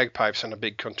debut of bagpipes on a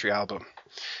big country album.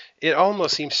 It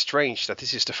almost seems strange that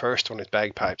this is the first one with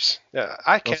bagpipes.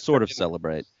 I can't sort of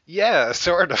celebrate. Yeah,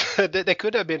 sort of. They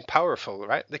could have been powerful,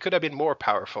 right? They could have been more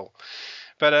powerful.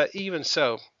 But even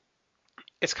so,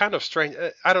 it's kind of strange.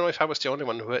 I don't know if I was the only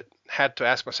one who had to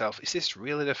ask myself, is this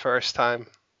really the first time?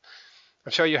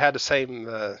 I'm sure you had the same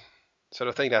sort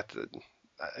of thing, that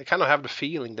I kind of have the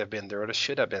feeling they've been there, or they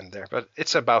should have been there. But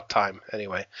it's about time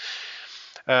anyway.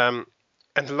 And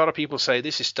a lot of people say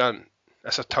this is done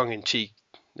as a tongue-in-cheek,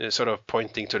 sort of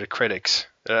pointing to the critics.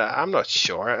 I'm not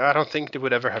sure. I don't think they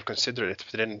would ever have considered it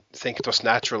if they didn't think it was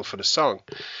natural for the song.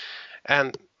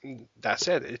 And that's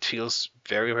it. It feels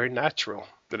very, very natural.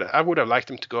 But I would have liked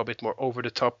them to go a bit more over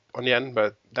the top on the end,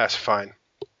 but that's fine.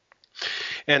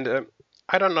 And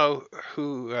I don't know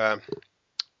who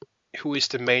is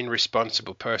the main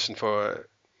responsible person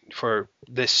for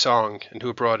this song and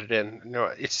who brought it in. You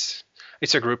know, it's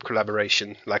a group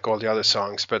collaboration like all the other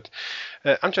songs, but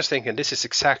I'm just thinking this is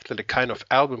exactly the kind of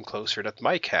album closer that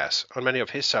Mike has on many of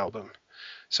his albums.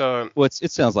 So well,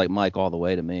 it sounds like Mike all the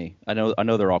way to me. I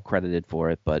know they're all credited for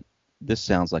it, but this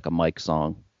sounds like a Mike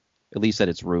song, at least at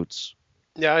its roots.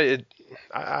 Yeah,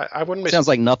 I wouldn't. It sounds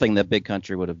like nothing that Big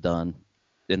Country would have done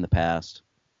in the past.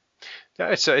 Yeah,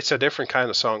 it's a different kind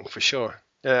of song for sure.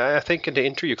 I think in the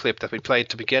interview clip that we played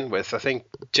to begin with, I think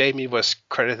Jamie was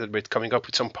credited with coming up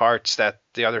with some parts that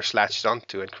the others latched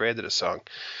onto and created a song.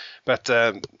 But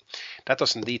that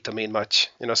doesn't need to mean much.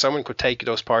 You know, someone could take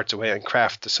those parts away and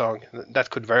craft the song.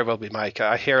 That could very well be Mike.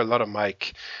 I hear a lot of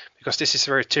Mike because this is a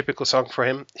very typical song for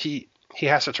him. He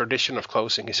has a tradition of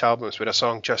closing his albums with a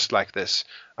song just like this,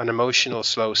 an emotional,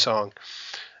 slow song.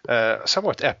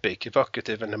 Somewhat epic,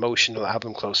 evocative, and emotional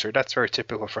album closer. That's very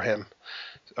typical for him.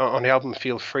 On the album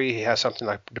Feel Free, he has something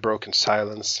like The Broken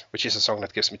Silence, which is a song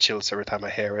that gives me chills every time I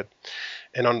hear it.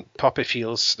 And on Poppy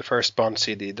Fields, the first Bond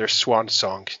CD, there's Swan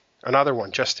Song, another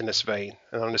one just in this vein.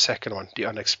 And on the second one, The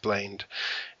Unexplained.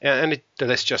 And the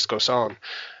list just goes on.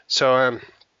 So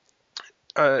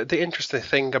the interesting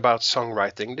thing about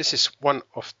songwriting, this is one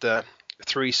of the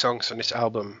 3 songs on this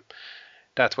album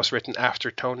that was written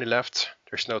after Tony left.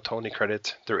 There's no Tony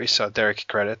credit. There is a Derek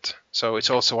credit. So it's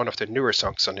also one of the newer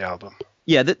songs on the album.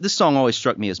 Yeah, this song always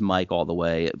struck me as Mike all the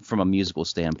way from a musical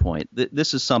standpoint.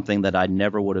 This is something that I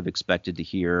never would have expected to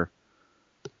hear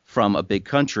from a Big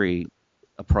Country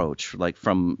approach. Like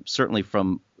certainly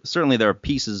there are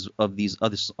pieces of these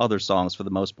other songs for the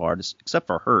most part, except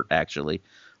for Hurt actually,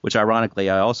 which ironically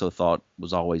I also thought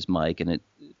was always Mike, and it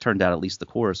turned out at least the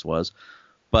chorus was.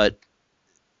 But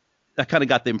I kind of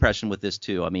got the impression with this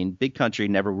too. I mean, Big Country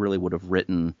never really would have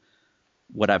written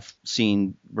what I've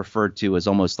seen referred to as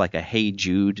almost like a Hey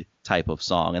Jude type of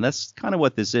song. And that's kind of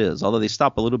what this is, although they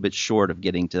stop a little bit short of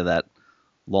getting to that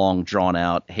long,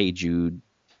 drawn-out Hey Jude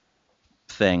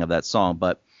thing of that song.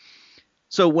 But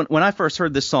so when I first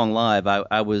heard this song live,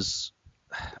 I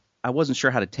wasn't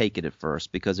sure how to take it at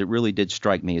first because it really did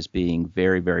strike me as being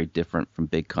very, very different from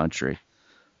Big Country.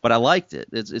 But I liked it.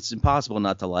 It's impossible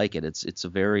not to like it. It's a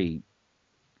very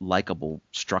likable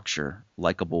structure,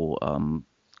 likable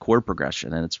chord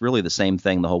progression, and it's really the same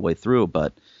thing the whole way through,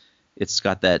 but it's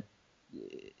got that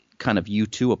kind of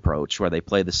U2 approach where they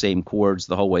play the same chords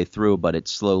the whole way through, but it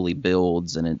slowly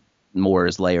builds and it more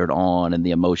is layered on and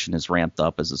the emotion is ramped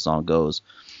up as the song goes.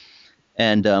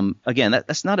 And again,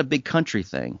 that's not a big country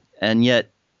thing, and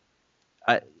yet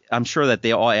I'm sure that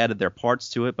they all added their parts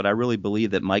to it, but I really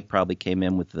believe that Mike probably came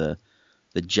in with the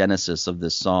genesis of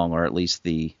this song, or at least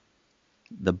the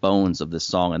bones of this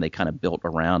song, and they kind of built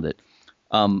around it.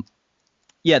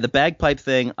 Yeah, the bagpipe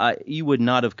thing, you would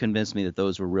not have convinced me that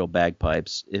those were real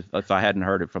bagpipes if I hadn't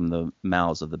heard it from the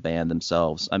mouths of the band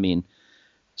themselves. I mean,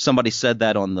 somebody said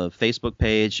that on the Facebook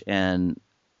page, and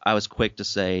I was quick to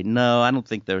say, no, I don't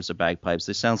think those are bagpipes.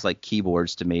 They sounds like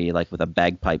keyboards to me, like with a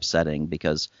bagpipe setting,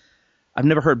 because I've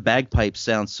never heard bagpipes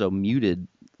sound so muted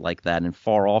like that and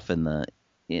far off not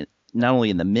only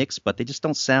in the mix, but they just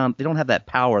they don't have that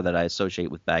power that I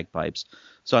associate with bagpipes.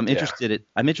 So I'm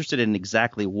interested in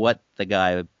exactly what the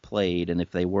guy played, and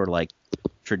if they were like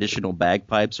traditional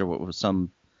bagpipes or what was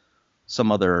some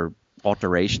other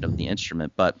alteration of the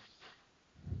instrument. But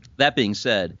that being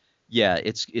said, yeah,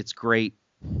 it's great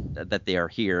that they are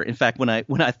here. In fact, when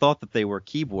I thought that they were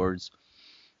keyboards,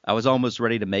 I was almost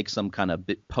ready to make some kind of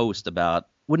post about,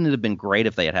 wouldn't it have been great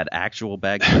if they had actual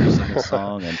bagpipes in the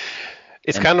song? And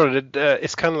it's kind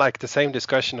of like the same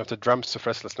discussion of the drums of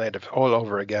Restless Native all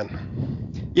over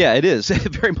again. Yeah, it is.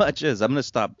 It very much is. I'm going to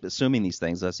stop assuming these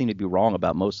things. I seem to be wrong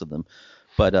about most of them,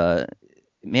 but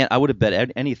man, I would have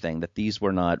bet anything that these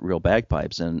were not real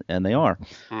bagpipes, and they are.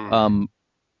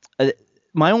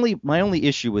 My only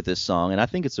issue with this song, and I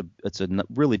think it's a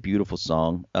really beautiful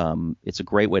song. It's a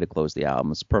great way to close the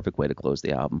album. It's a perfect way to close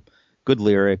the album. Good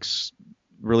lyrics.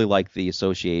 Really like the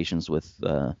associations with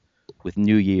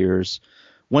New Year's.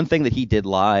 One thing that he did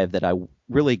live that I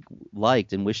really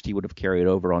liked and wished he would have carried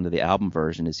over onto the album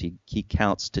version is he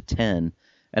counts to 10,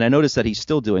 and I noticed that he's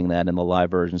still doing that in the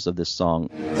live versions of this song.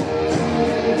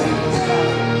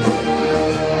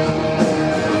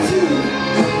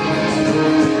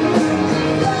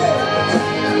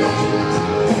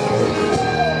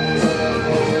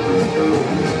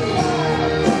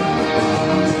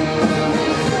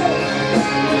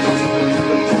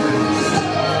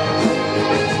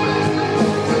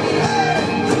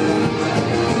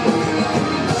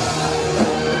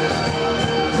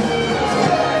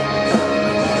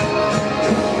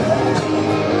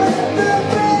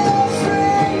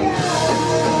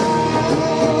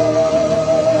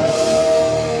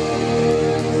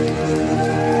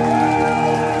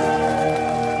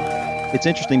 It's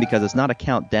interesting because it's not a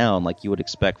countdown like you would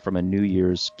expect from a New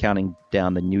Year's, counting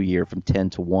down the new year from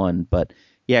 10 to 1, but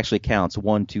he actually counts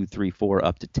 1, 2, 3, 4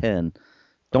 up to 10.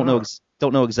 Don't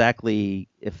know exactly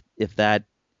if that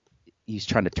he's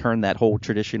trying to turn that whole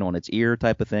tradition on its ear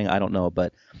type of thing. I don't know,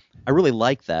 but I really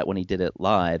liked that when he did it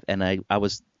live, and I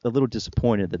was a little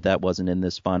disappointed that wasn't in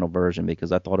this final version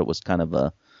because I thought it was kind of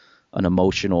an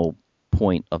emotional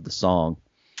point of the song.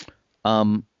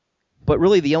 But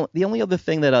really, the only other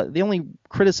thing the only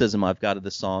criticism I've got of the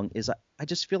song is I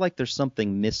just feel like there's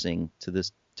something missing to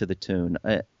the tune,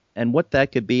 and what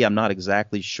that could be, I'm not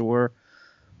exactly sure.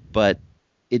 But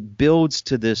it builds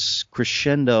to this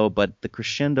crescendo, but the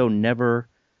crescendo never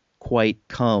quite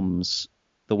comes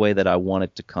the way that I want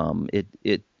it to come.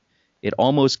 It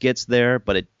almost gets there,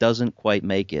 but it doesn't quite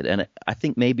make it. And I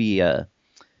think maybe a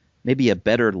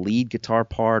better lead guitar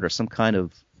part or some kind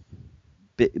of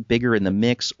bigger in the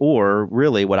mix, or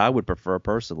really what I would prefer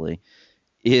personally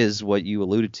is what you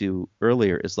alluded to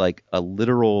earlier, is like a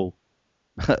literal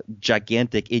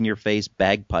gigantic in your face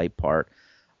bagpipe part.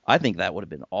 I think that would have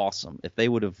been awesome if they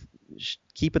would have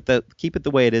keep it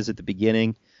the way it is at the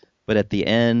beginning, but at the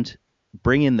end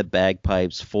bring in the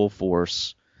bagpipes full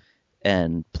force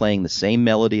and playing the same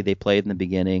melody they played in the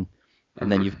beginning. And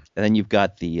then you've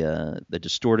got the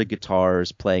distorted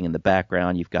guitars playing in the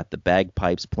background. You've got the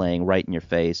bagpipes playing right in your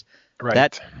face.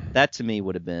 Right. That to me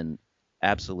would have been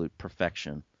absolute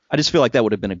perfection. I just feel like that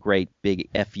would have been a great big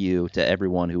FU to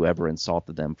everyone who ever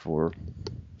insulted them for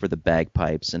the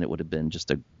bagpipes, and it would have been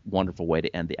just a wonderful way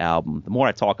to end the album. The more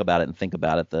I talk about it and think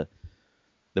about it, the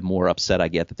more upset I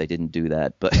get that they didn't do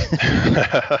that. But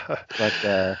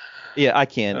yeah, I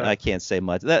can't say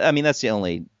much. That's the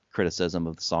only criticism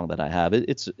of the song that I have.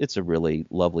 It's a really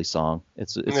lovely song.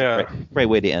 It's a great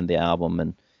way to end the album,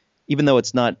 and even though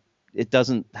it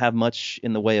doesn't have much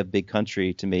in the way of big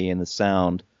country to me in the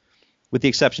sound, with the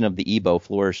exception of the EBow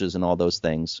flourishes and all those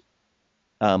things.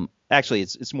 Actually,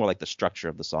 it's more like the structure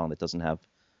of the song that doesn't have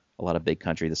a lot of big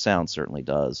country. The sound certainly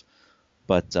does,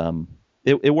 but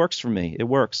it works for me. It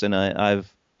works, and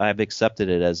I've accepted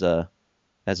it as a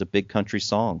big country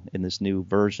song in this new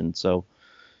version. So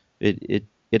it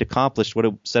it accomplished what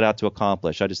it set out to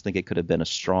accomplish. I just think it could have been a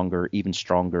stronger, even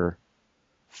stronger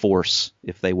force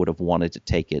if they would have wanted to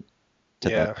take it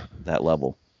to that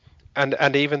level.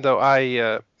 And even though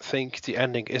I think the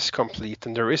ending is complete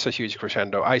and there is a huge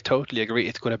crescendo, I totally agree.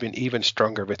 It could have been even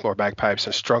stronger with more bagpipes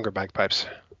and stronger bagpipes.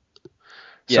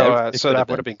 Yeah, So that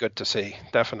would have been good to see,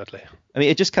 definitely. I mean,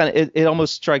 it just kind of it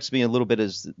almost strikes me a little bit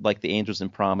as like the Angels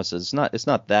and Promises. It's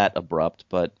not that abrupt,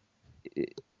 but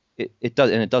it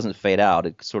does, and it doesn't fade out.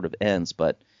 It sort of ends,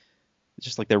 but it's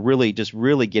just like they're really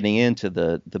getting into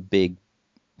the big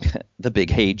the big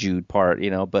Hey Jude part,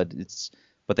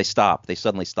 but they stop. They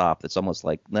suddenly stop. It's almost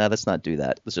like, nah, let's not do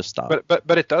that. Let's just stop.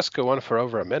 But it does go on for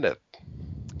over a minute.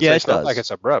 Yeah, so it's it not does. like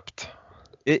it's abrupt.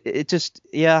 I just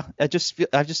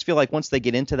feel like once they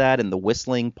get into that and the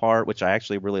whistling part, which I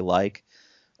actually really like,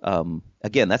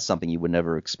 again, that's something you would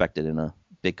never expect it in a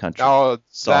Big Country song.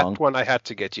 That one I had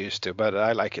to get used to, but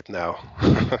I like it now.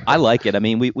 I like it. I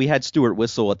mean, we had Stuart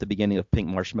whistle at the beginning of Pink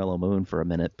Marshmallow Moon for a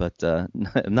minute, but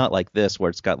not like this where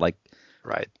it's got like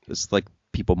it's like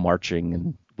people marching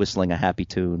and whistling a happy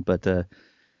tune. But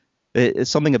it's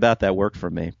something about that worked for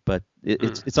me. But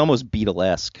it's almost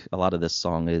Beatlesque, a lot of this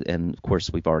song, and of course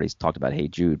we've already talked about Hey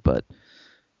Jude, but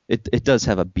it does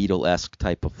have a Beatlesque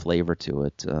type of flavor to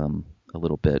it a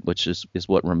little bit, which is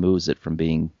what removes it from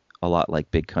being a lot like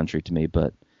Big Country to me.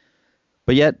 But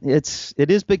yet it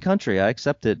is Big Country. I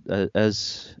accept it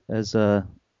as a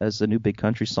new Big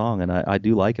Country song, and I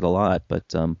do like it a lot.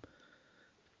 But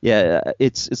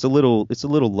it's a little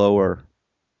lower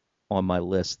on my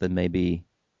list than maybe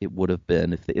it would have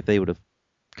been if they would have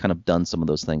kind of done some of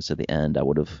those things to the end. I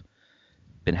would have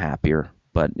been happier.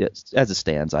 But as it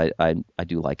stands, I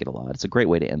do like it a lot. It's a great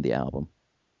way to end the album.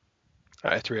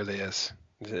 It really is.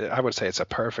 I would say it's a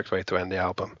perfect way to end the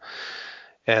album.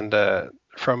 And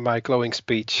from my glowing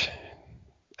speech,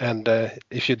 and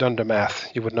if you've done the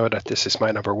math, you would know that this is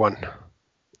my number one.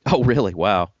 Oh, really?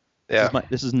 Wow. Yeah.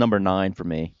 This is number 9 for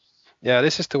me. Yeah,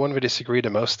 this is the one we disagree the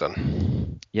most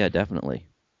on. Yeah, definitely.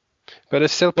 But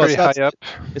it's still pretty high up.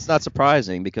 It's not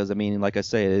surprising because, I mean, like I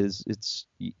say, it's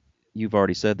you've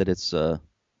already said that it's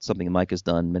something Mike has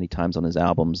done many times on his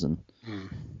albums, and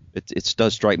it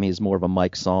does strike me as more of a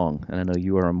Mike song, and I know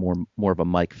you are more of a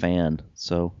Mike fan,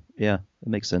 so yeah, it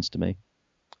makes sense to me.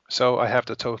 So I have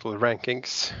the total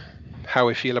rankings, how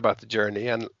we feel about the journey,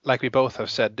 and like we both have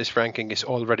said, this ranking is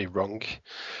already wrong,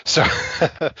 so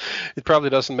it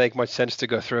probably doesn't make much sense to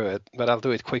go through it, but I'll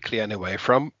do it quickly anyway.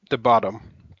 From the bottom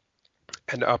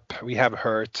and up, we have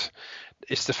Hurt.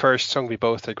 It's the first song we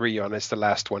both agree on. It's the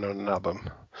last one on an album,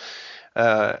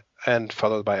 and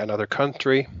followed by Another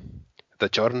Country, The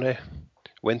Journey,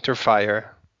 Winter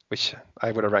Fire, which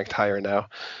I would have ranked higher now,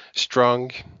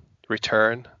 Strong,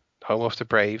 Return, Home of the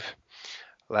Brave,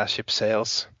 Last Ship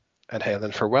Sails, and Hail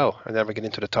and Farewell. And then we get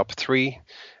into the top 3,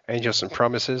 Angels and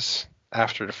Promises,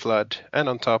 After the Flood, and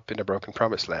on top, In a Broken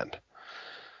Promised Land.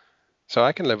 So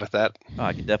I can live with that. Oh,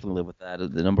 I can definitely live with that.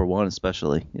 The number 1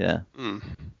 especially, yeah.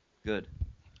 Good.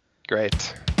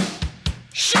 Great.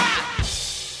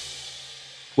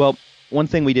 Well, one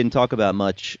thing we didn't talk about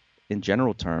much in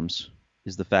general terms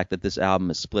is the fact that this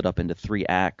album is split up into 3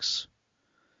 acts.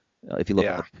 If you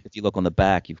look on the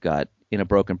back, you've got In a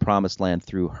Broken Promised Land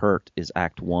through Hurt is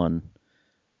Act 1.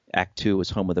 Act 2 is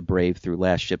Home of the Brave through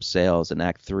Last Ship Sails, and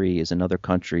Act 3 is Another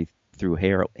Country through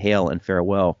Hail and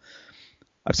Farewell.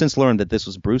 I've since learned that this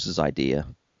was Bruce's idea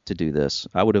to do this.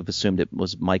 I would have assumed it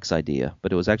was Mike's idea,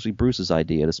 but it was actually Bruce's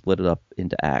idea to split it up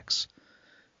into acts.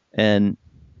 And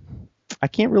I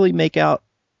can't really make out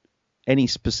any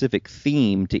specific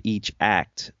theme to each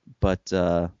act, but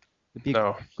it'd be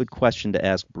a good question to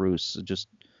ask Bruce, just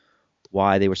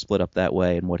why they were split up that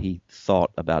way and what he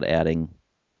thought about adding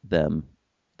them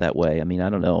that way. I mean,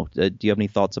 I don't know. Do you have any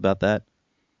thoughts about that?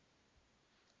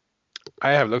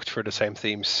 I have looked for the same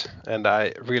themes, and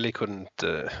I really couldn't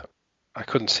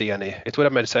see any. It would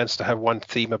have made sense to have one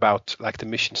theme about like the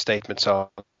mission statement song,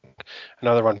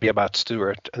 another one be about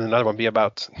Stuart, and another one be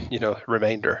about,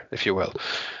 Remainder, if you will.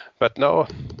 But no,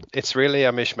 it's really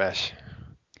a mishmash.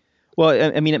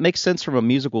 Well, I mean, it makes sense from a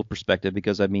musical perspective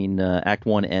because, I mean, Act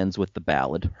 1 ends with the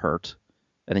ballad, Hurt,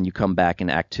 and then you come back in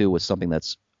Act 2 with something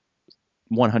that's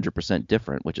 100%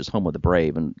 different, which is Home of the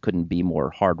Brave, and couldn't be more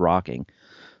hard-rocking.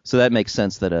 So that makes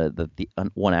sense that the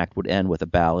one act would end with a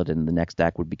ballad and the next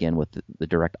act would begin with the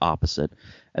direct opposite.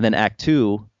 And then Act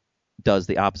 2 does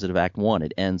the opposite of Act 1.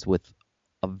 It ends with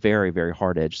a very, very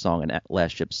hard-edged song, and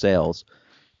Last Ship Sails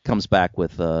comes back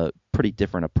with a pretty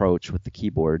different approach with the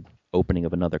keyboard opening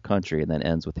of Another Country, and then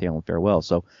ends with Hail and Farewell.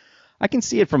 So I can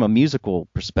see it from a musical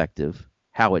perspective,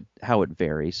 how it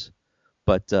varies.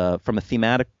 But from a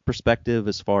thematic perspective,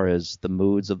 as far as the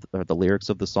moods or the lyrics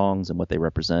of the songs and what they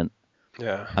represent,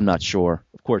 Yeah. I'm not sure.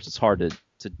 Of course, it's hard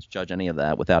to judge any of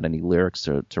that without any lyrics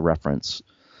to reference.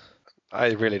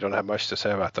 I really don't have much to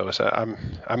say about those.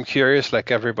 I'm curious,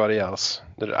 like everybody else.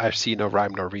 That I see no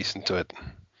rhyme nor reason to it.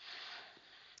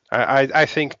 I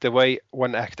think the way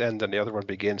one act ends and the other one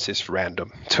begins is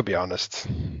random, to be honest.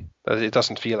 It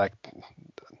doesn't feel like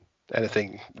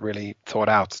anything really thought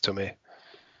out to me.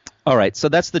 All right, so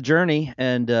that's the journey,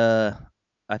 and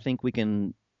I think we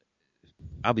can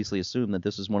obviously assume that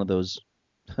this is one of those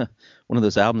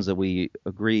albums that we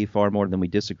agree far more than we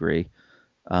disagree.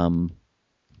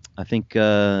 I think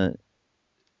we're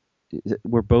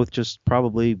both just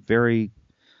probably very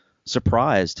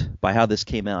surprised by how this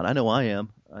came out. I know I am.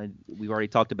 We've already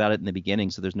talked about it in the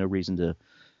beginning, so there's no reason to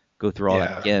go through all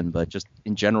that again. But just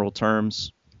in general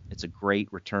terms, it's a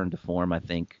great return to form, I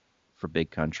think, for Big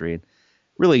Country.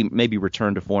 Really, maybe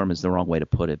return to form is the wrong way to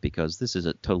put it, because this is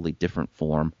a totally different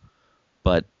form.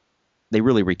 But they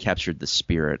really recaptured the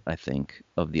spirit, I think,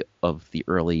 of the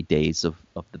early days of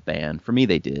the band. For me,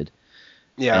 they did.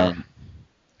 Yeah.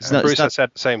 And Bruce has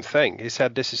said the same thing. He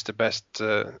said this is the best,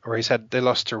 or he said they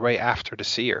lost their way after the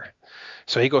Seer.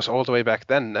 So he goes all the way back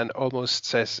then and almost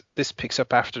says this picks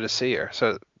up after the Seer.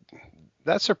 So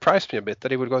that surprised me a bit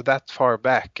that he would go that far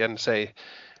back and say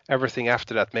everything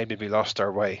after that maybe we lost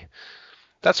our way.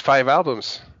 That's 5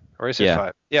 albums, or is it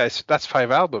 5? Yeah, that's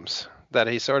 5 albums that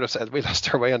he sort of said we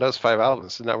lost our way on those 5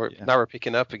 albums, and now we're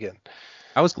picking up again.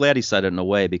 I was glad he said it in a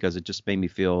way, because it just made me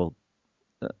feel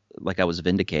like I was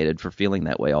vindicated for feeling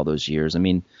that way all those years. I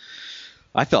mean,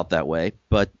 I felt that way,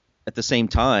 but at the same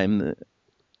time,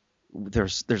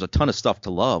 there's a ton of stuff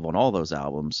to love on all those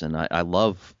albums, and I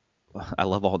love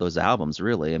all those albums,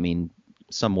 really. I mean,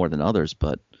 some more than others,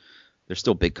 but they're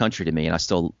still Big Country to me, and I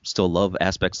still love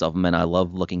aspects of them, and I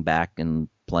love looking back and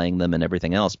playing them and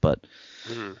everything else. But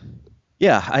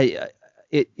yeah,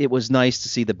 it was nice to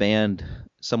see the band,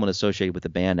 someone associated with the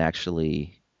band,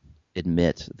 actually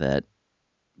admit that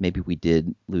maybe we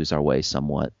did lose our way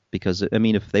somewhat. Because, I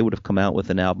mean, if they would have come out with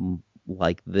an album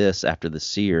like this after the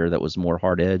Seer that was more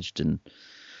hard-edged, and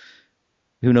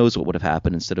who knows what would have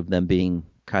happened, instead of them being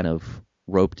kind of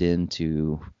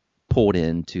pulled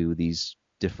into these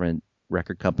different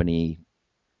record company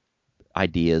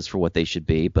ideas for what they should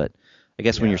be. But I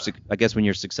guess when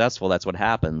you're successful, that's what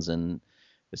happens. And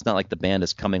it's not like the band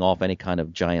is coming off any kind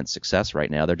of giant success right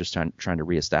now. They're just trying to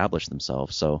reestablish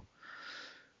themselves. So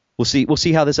we'll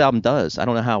see how this album does. I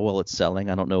don't know how well it's selling.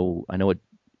 I don't know. I know it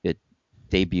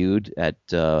debuted at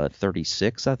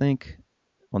 36, I think,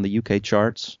 on the UK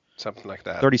charts. Something like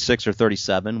that. 36 or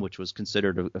 37, which was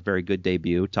considered a very good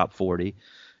debut, top 40.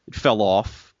 It fell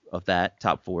off of that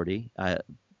top 40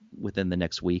 within the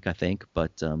next week, I think.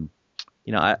 But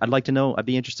I'd like to know. I'd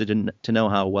be interested to know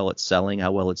how well it's selling,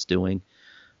 how well it's doing,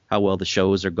 how well the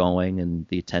shows are going, and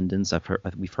the attendance.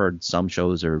 We've heard some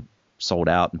shows are sold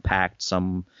out and packed,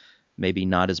 some maybe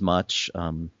not as much.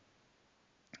 I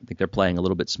think they're playing a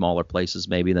little bit smaller places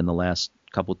maybe than the last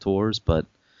couple tours, but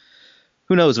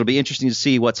who knows? It'll be interesting to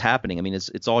see what's happening. I mean,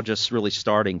 it's all just really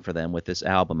starting for them with this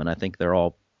album, and I think they're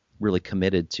all really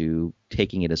committed to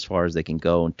taking it as far as they can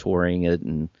go and touring it.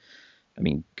 And I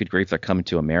mean, good grief, they're coming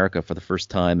to America for the first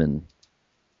time, and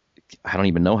I don't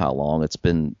even know how long it's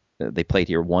been. They played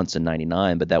here once in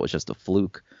 '99, but that was just a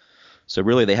fluke. So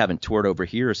really, they haven't toured over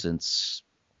here since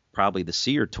probably the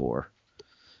Seer tour.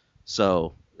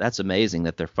 So that's amazing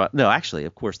that they're no, actually,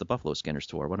 of course, the Buffalo Skinners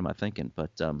tour. What am I thinking? But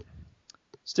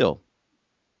still,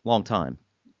 long time.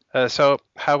 So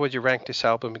how would you rank this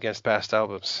album against past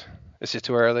albums? Is it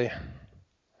too early?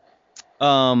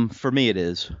 For me, it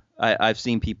is. I've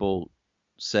seen people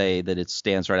say that it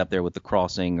stands right up there with The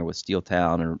Crossing or with Steel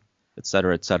Town or et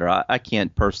cetera, et cetera. I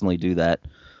can't personally do that.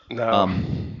 No,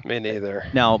 me neither.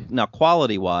 Now,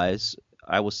 quality-wise,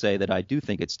 I will say that I do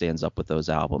think it stands up with those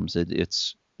albums.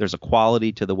 There's a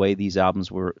quality to the way this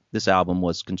album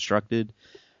was constructed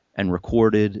and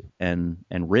recorded and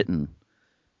written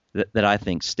that I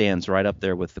think stands right up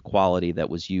there with the quality that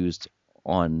was used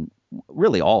on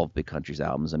really all of Big Country's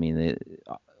albums. I mean,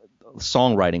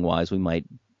 songwriting-wise, we might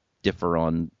differ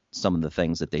on some of the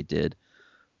things that they did,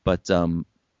 but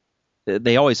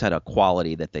they always had a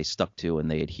quality that they stuck to and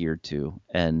they adhered to,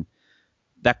 and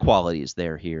that quality is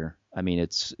there here. I mean,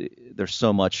 there's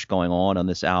so much going on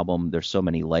this album. There's so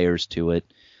many layers to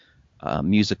it.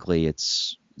 Musically,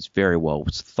 it's very well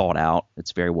thought out.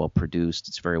 It's very well produced.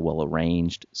 It's very well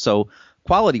arranged. So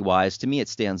quality-wise, to me, it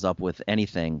stands up with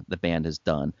anything the band has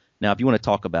done. Now, if you want to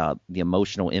talk about the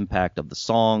emotional impact of the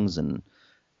songs and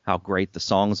how great the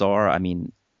songs are, I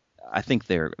mean, I think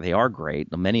they are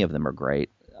great. Many of them are great,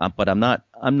 but I'm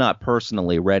not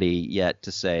personally ready yet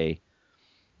to say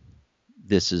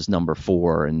this is number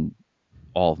 4 in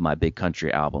all of my big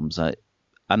country albums.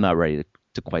 I'm not ready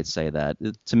to quite say that.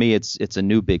 To me, it's a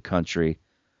new big country,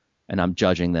 and I'm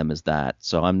judging them as that.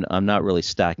 So I'm not really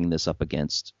stacking this up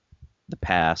against the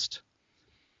past.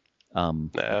 Do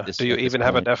you even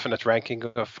have a definite ranking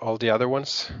of all the other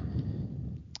ones?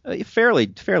 Fairly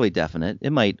definite.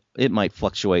 It might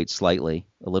fluctuate slightly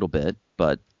a little bit,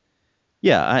 but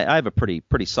yeah, I have a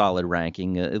pretty solid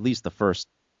ranking. At least the first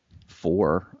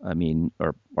 4, I mean,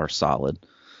 are solid.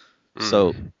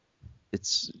 So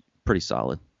it's pretty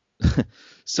solid.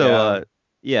 So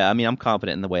yeah, I mean, I'm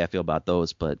confident in the way I feel about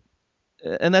those, but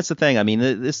and that's the thing. I mean,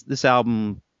 this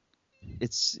album,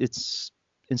 it's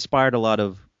inspired a lot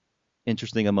of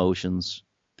interesting emotions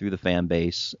through the fan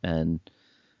base, and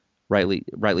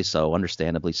rightly so,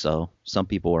 understandably so. Some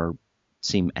people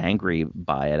seem angry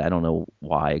by it. I don't know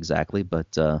why exactly,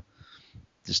 but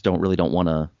just don't want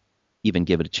to even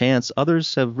give it a chance.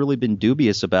 Others have really been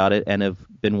dubious about it and have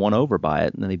been won over by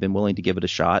it, and they've been willing to give it a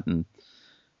shot and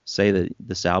say that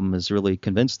this album has really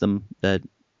convinced them that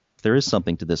there is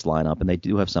something to this lineup and they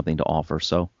do have something to offer.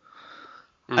 So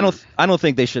I don't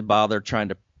think they should bother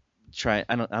trying.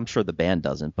 I'm sure the band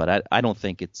doesn't, but I don't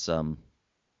think it's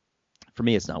for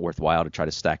me, it's not worthwhile to try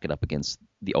to stack it up against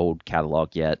the old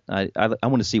catalog yet. I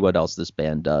want to see what else this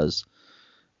band does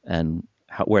and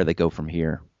where they go from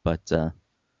here. But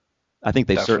I think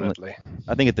certainly.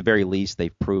 I think at the very least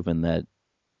they've proven that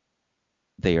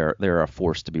they're a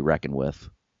force to be reckoned with.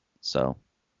 So.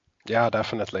 Yeah,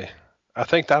 definitely. I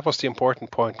think that was the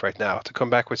important point right now, to come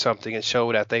back with something and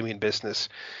show that they mean business,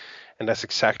 and that's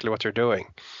exactly what they're doing.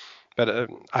 But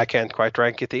I can't quite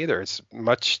rank it either. It's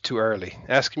much too early.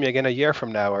 Ask me again a year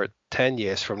from now or 10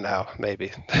 years from now,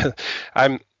 maybe.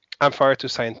 I'm far too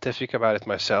scientific about it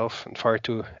myself and far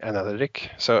too analytic.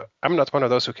 So I'm not one of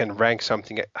those who can rank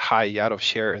something high out of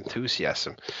sheer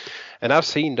enthusiasm. And I've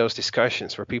seen those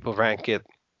discussions where people rank it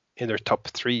in their top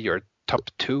 3 or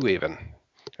top 2 even.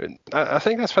 I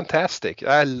think that's fantastic.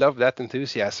 I love that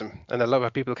enthusiasm, and I love how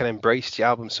people can embrace the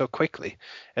album so quickly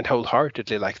and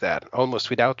wholeheartedly like that, almost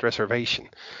without reservation.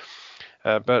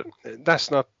 But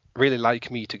that's not really like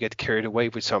me, to get carried away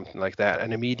with something like that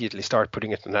and immediately start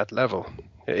putting it on that level.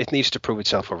 It needs to prove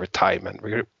itself over time, and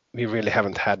we really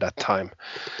haven't had that time.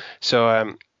 So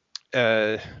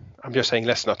I'm just saying,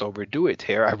 let's not overdo it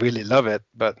here. I really love it,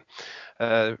 but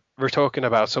we're talking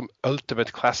about some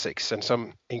ultimate classics and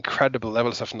some incredible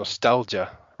levels of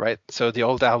nostalgia, right? So the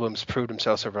old albums proved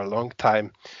themselves over a long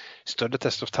time, stood the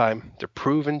test of time. They're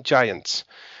proven giants.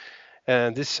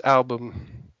 And this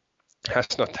album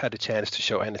has not had a chance to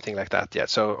show anything like that yet.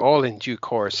 So all in due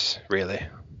course, really.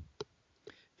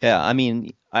 Yeah, I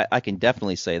mean, I can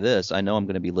definitely say this. I know I'm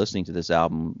going to be listening to this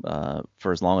album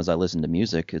for as long as I listen to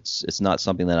music. It's not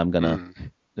something that I'm going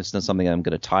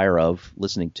to tire of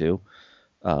listening to.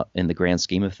 In the grand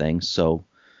scheme of things, so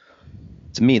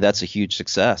to me that's a huge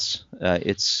success.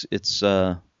 It's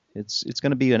going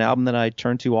to be an album that I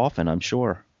turn to often, I'm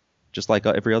sure, just like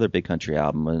every other big country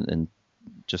album, and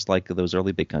just like those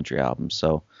early big country albums.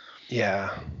 So yeah,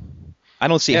 I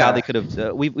don't see how they could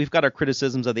have. We've got our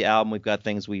criticisms of the album. We've got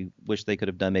things we wish they could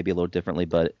have done maybe a little differently.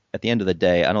 But at the end of the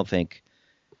day, I don't think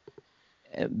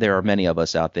there are many of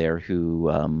us out there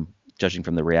who, judging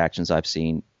from the reactions I've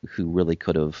seen, who really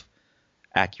could have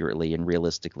accurately and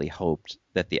realistically hoped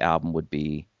that the album would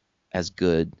be as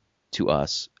good to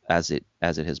us as it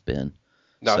has been.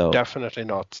 No, so, definitely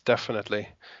not. Definitely.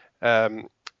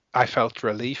 I felt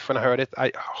relief when I heard it.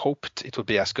 I hoped it would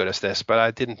be as good as this, but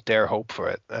I didn't dare hope for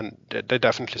it, and they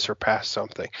definitely surpassed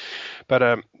something.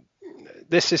 But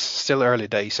this is still early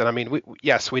days, and I mean, we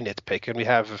nitpick and we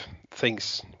have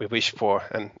things we wish for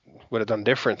and would have done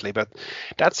differently, but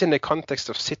that's in the context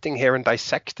of sitting here and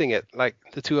dissecting it like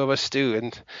the two of us do.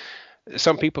 And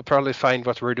some people probably find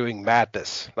what we're doing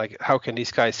madness. Like, how can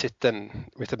these guys sit then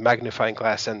with a magnifying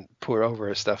glass and pour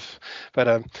over stuff?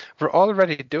 But we're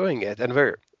already doing it,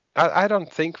 and I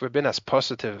don't think we've been as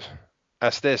positive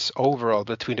as this overall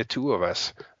between the two of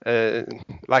us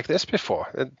like this before.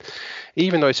 And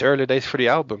even though it's early days for the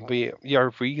album, we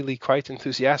are really quite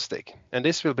enthusiastic, and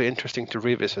this will be interesting to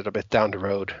revisit a bit down the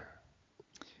road.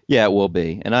 Yeah, it will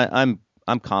be, and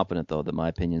I'm confident though that my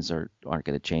opinions aren't going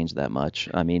to change that much.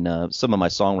 I mean, some of my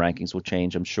song rankings will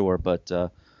change, I'm sure, but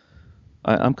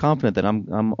I'm confident that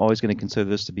I'm always going to consider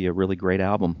this to be a really great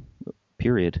album.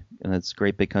 Period, and it's a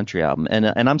great big country album.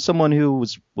 And I'm someone who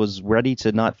was ready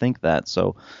to not think that.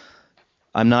 So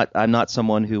I'm not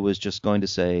someone who was just going to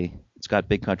say it's got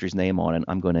Big Country's name on it,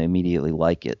 I'm going to immediately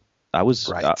like it. I was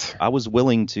Right. I was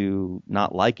willing to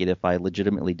not like it if I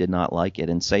legitimately did not like it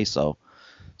and say so.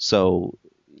 So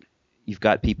you've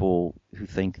got people who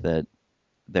think that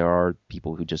there are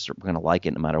people who just are going to like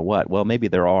it no matter what. Well, maybe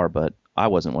there are, but I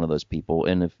wasn't one of those people.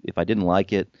 And if I didn't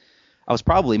like it, I was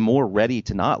probably more ready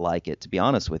to not like it, to be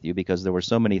honest with you, because there were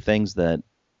so many things that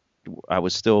I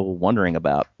was still wondering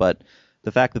about. But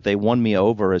the fact that they won me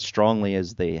over as strongly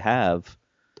as they have,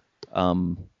 I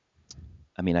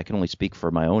mean, I can only speak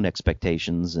for my own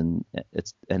expectations and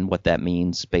what that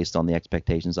means based on the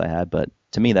expectations I had. But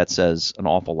to me, that says an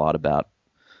awful lot about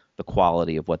the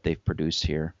quality of what they've produced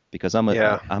here. Because I'm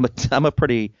a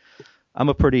pretty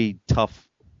tough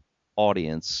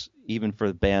audience, even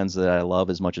for bands that I love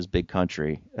as much as Big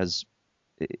Country, as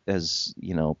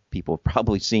you know, people have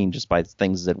probably seen just by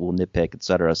things that we'll nitpick,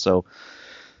 etc. So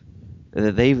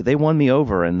they won me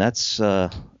over, and that's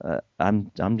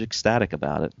I'm ecstatic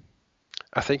about it.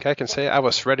 I think I can say I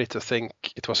was ready to think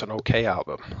it was an okay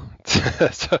album.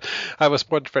 So I was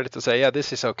more ready to say, yeah,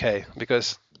 this is okay,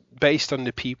 because based on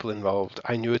the people involved,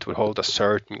 I knew it would hold a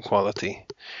certain quality.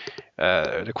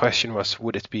 The question was,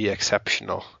 would it be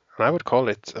exceptional? And I would call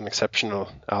it an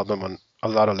exceptional album on a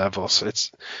lot of levels.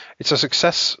 It's a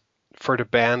success for the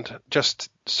band, just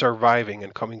surviving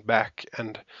and coming back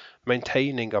and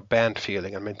maintaining a band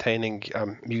feeling and maintaining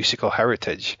musical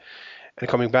heritage. And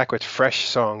coming back with fresh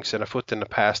songs and a foot in the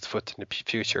past, foot in the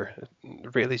future.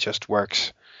 It really just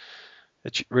works.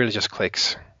 It really just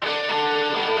clicks.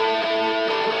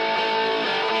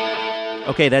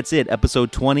 Okay, that's it.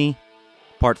 Episode 20,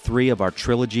 part 3 of our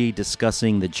trilogy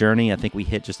discussing The Journey. I think we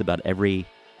hit just about every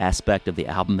aspect of the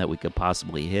album that we could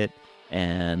possibly hit.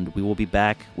 And we will be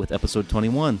back with episode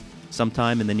 21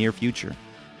 sometime in the near future.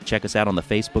 Check us out on the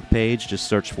Facebook page. Just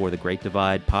search for The Great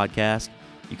Divide Podcast.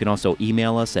 You can also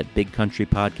email us at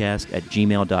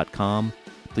bigcountrypodcast@gmail.com.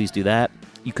 Please do that.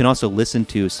 You can also listen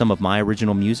to some of my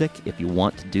original music if you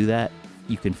want to do that.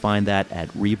 You can find that at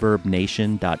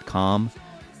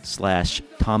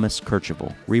reverbnation.com/Thomas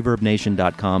Kercheval.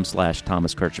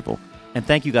 reverbnation.com/Thomas Kercheval. And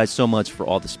thank you guys so much for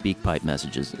all the SpeakPipe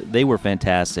messages. They were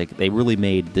fantastic. They really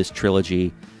made this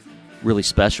trilogy really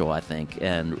special, I think,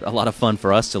 and a lot of fun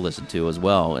for us to listen to as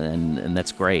well, and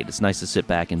that's great. It's nice to sit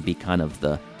back and be kind of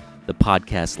the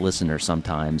podcast listener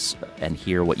sometimes and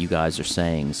hear what you guys are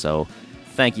saying. So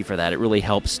thank you for that. It really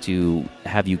helps to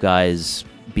have you guys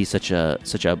be such a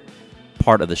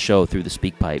part of the show through the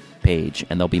SpeakPipe page,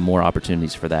 and there'll be more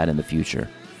opportunities for that in the future.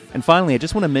 And finally, I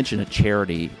just want to mention a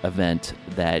charity event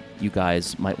that you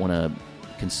guys might want to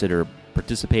consider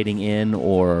participating in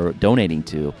or donating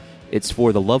to. It's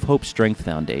for the Love, Hope, Strength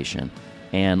Foundation.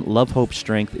 And Love, Hope,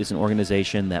 Strength is an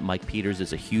organization that Mike Peters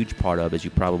is a huge part of, as you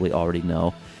probably already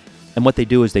know. And what they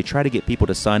do is they try to get people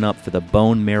to sign up for the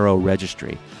Bone Marrow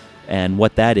Registry. And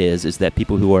what that is that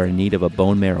people who are in need of a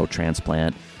bone marrow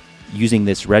transplant, using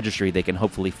this registry, they can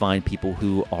hopefully find people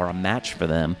who are a match for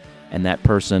them, and that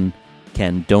person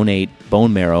can donate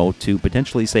bone marrow to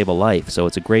potentially save a life. So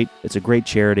it's a great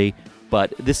charity.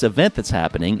 But this event that's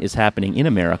happening is happening in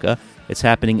America. It's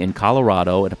happening in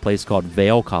Colorado at a place called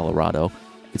Vail, Colorado.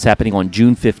 It's happening on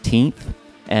June 15th.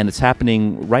 And it's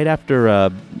happening right after,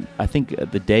 I think,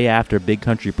 the day after Big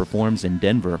Country performs in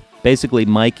Denver. Basically,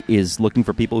 Mike is looking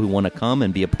for people who want to come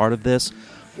and be a part of this,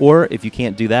 or if you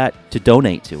can't do that, to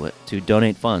donate to it, to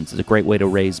donate funds. It's a great way to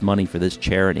raise money for this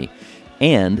charity.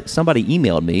 And somebody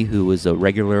emailed me who is a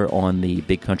regular on the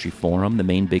Big Country Forum, the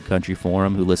main Big Country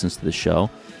Forum, who listens to the show,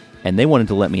 and they wanted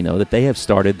to let me know that they have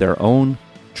started their own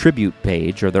tribute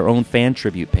page, or their own fan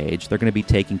tribute page. They're going to be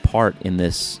taking part in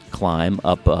this climb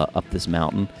up this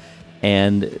mountain,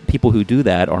 and people who do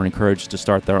that are encouraged to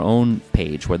start their own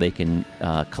page where they can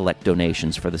collect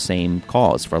donations for the same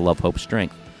cause, for Love, Hope,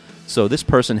 Strength. So this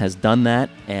person has done that,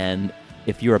 and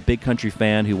if you're a Big Country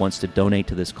fan who wants to donate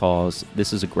to this cause,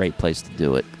 this is a great place to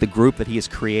do it. The group that he has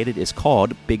created is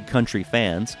called Big Country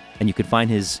Fans, and you can find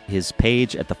his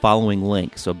page at the following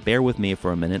link. So bear with me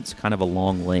for a minute. It's kind of a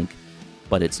long link,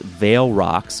 but it's Vail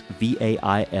Rocks,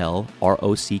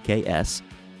 VAILROCKS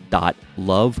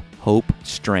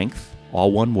 .lovehopestrength,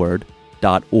 all one word,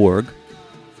 .org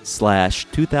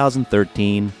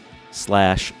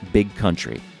 /2013/Big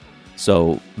Country.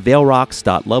 So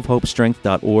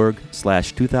vailrocks.lovehopestrength.org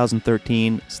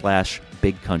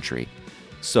 /2013/Big Country.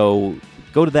 So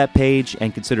go to that page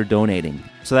and consider donating.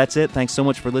 So that's it. Thanks so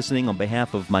much for listening. On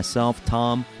behalf of myself,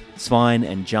 Tom, Svein,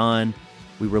 and John,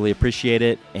 we really appreciate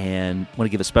it, and want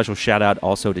to give a special shout-out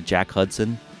also to Jack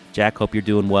Hudson. Jack, hope you're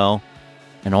doing well.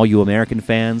 And all you American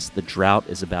fans, the drought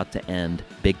is about to end.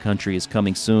 Big Country is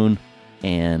coming soon,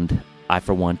 and I,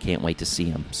 for one, can't wait to see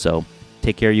him. So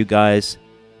take care, you guys.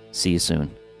 See you soon.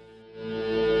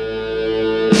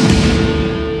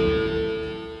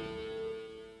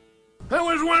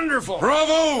 wonderful.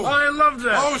 Bravo! I loved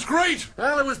that. Oh, it was great.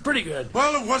 Well, it was pretty good.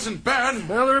 Well, it wasn't bad.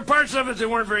 Well, there were parts of it that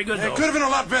weren't very good, though. It could have been a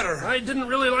lot better. I didn't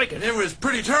really like it. It was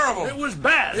pretty terrible. It was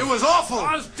bad. It was awful.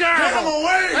 It was terrible. Get him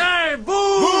away! Hey,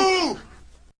 boo! Boo!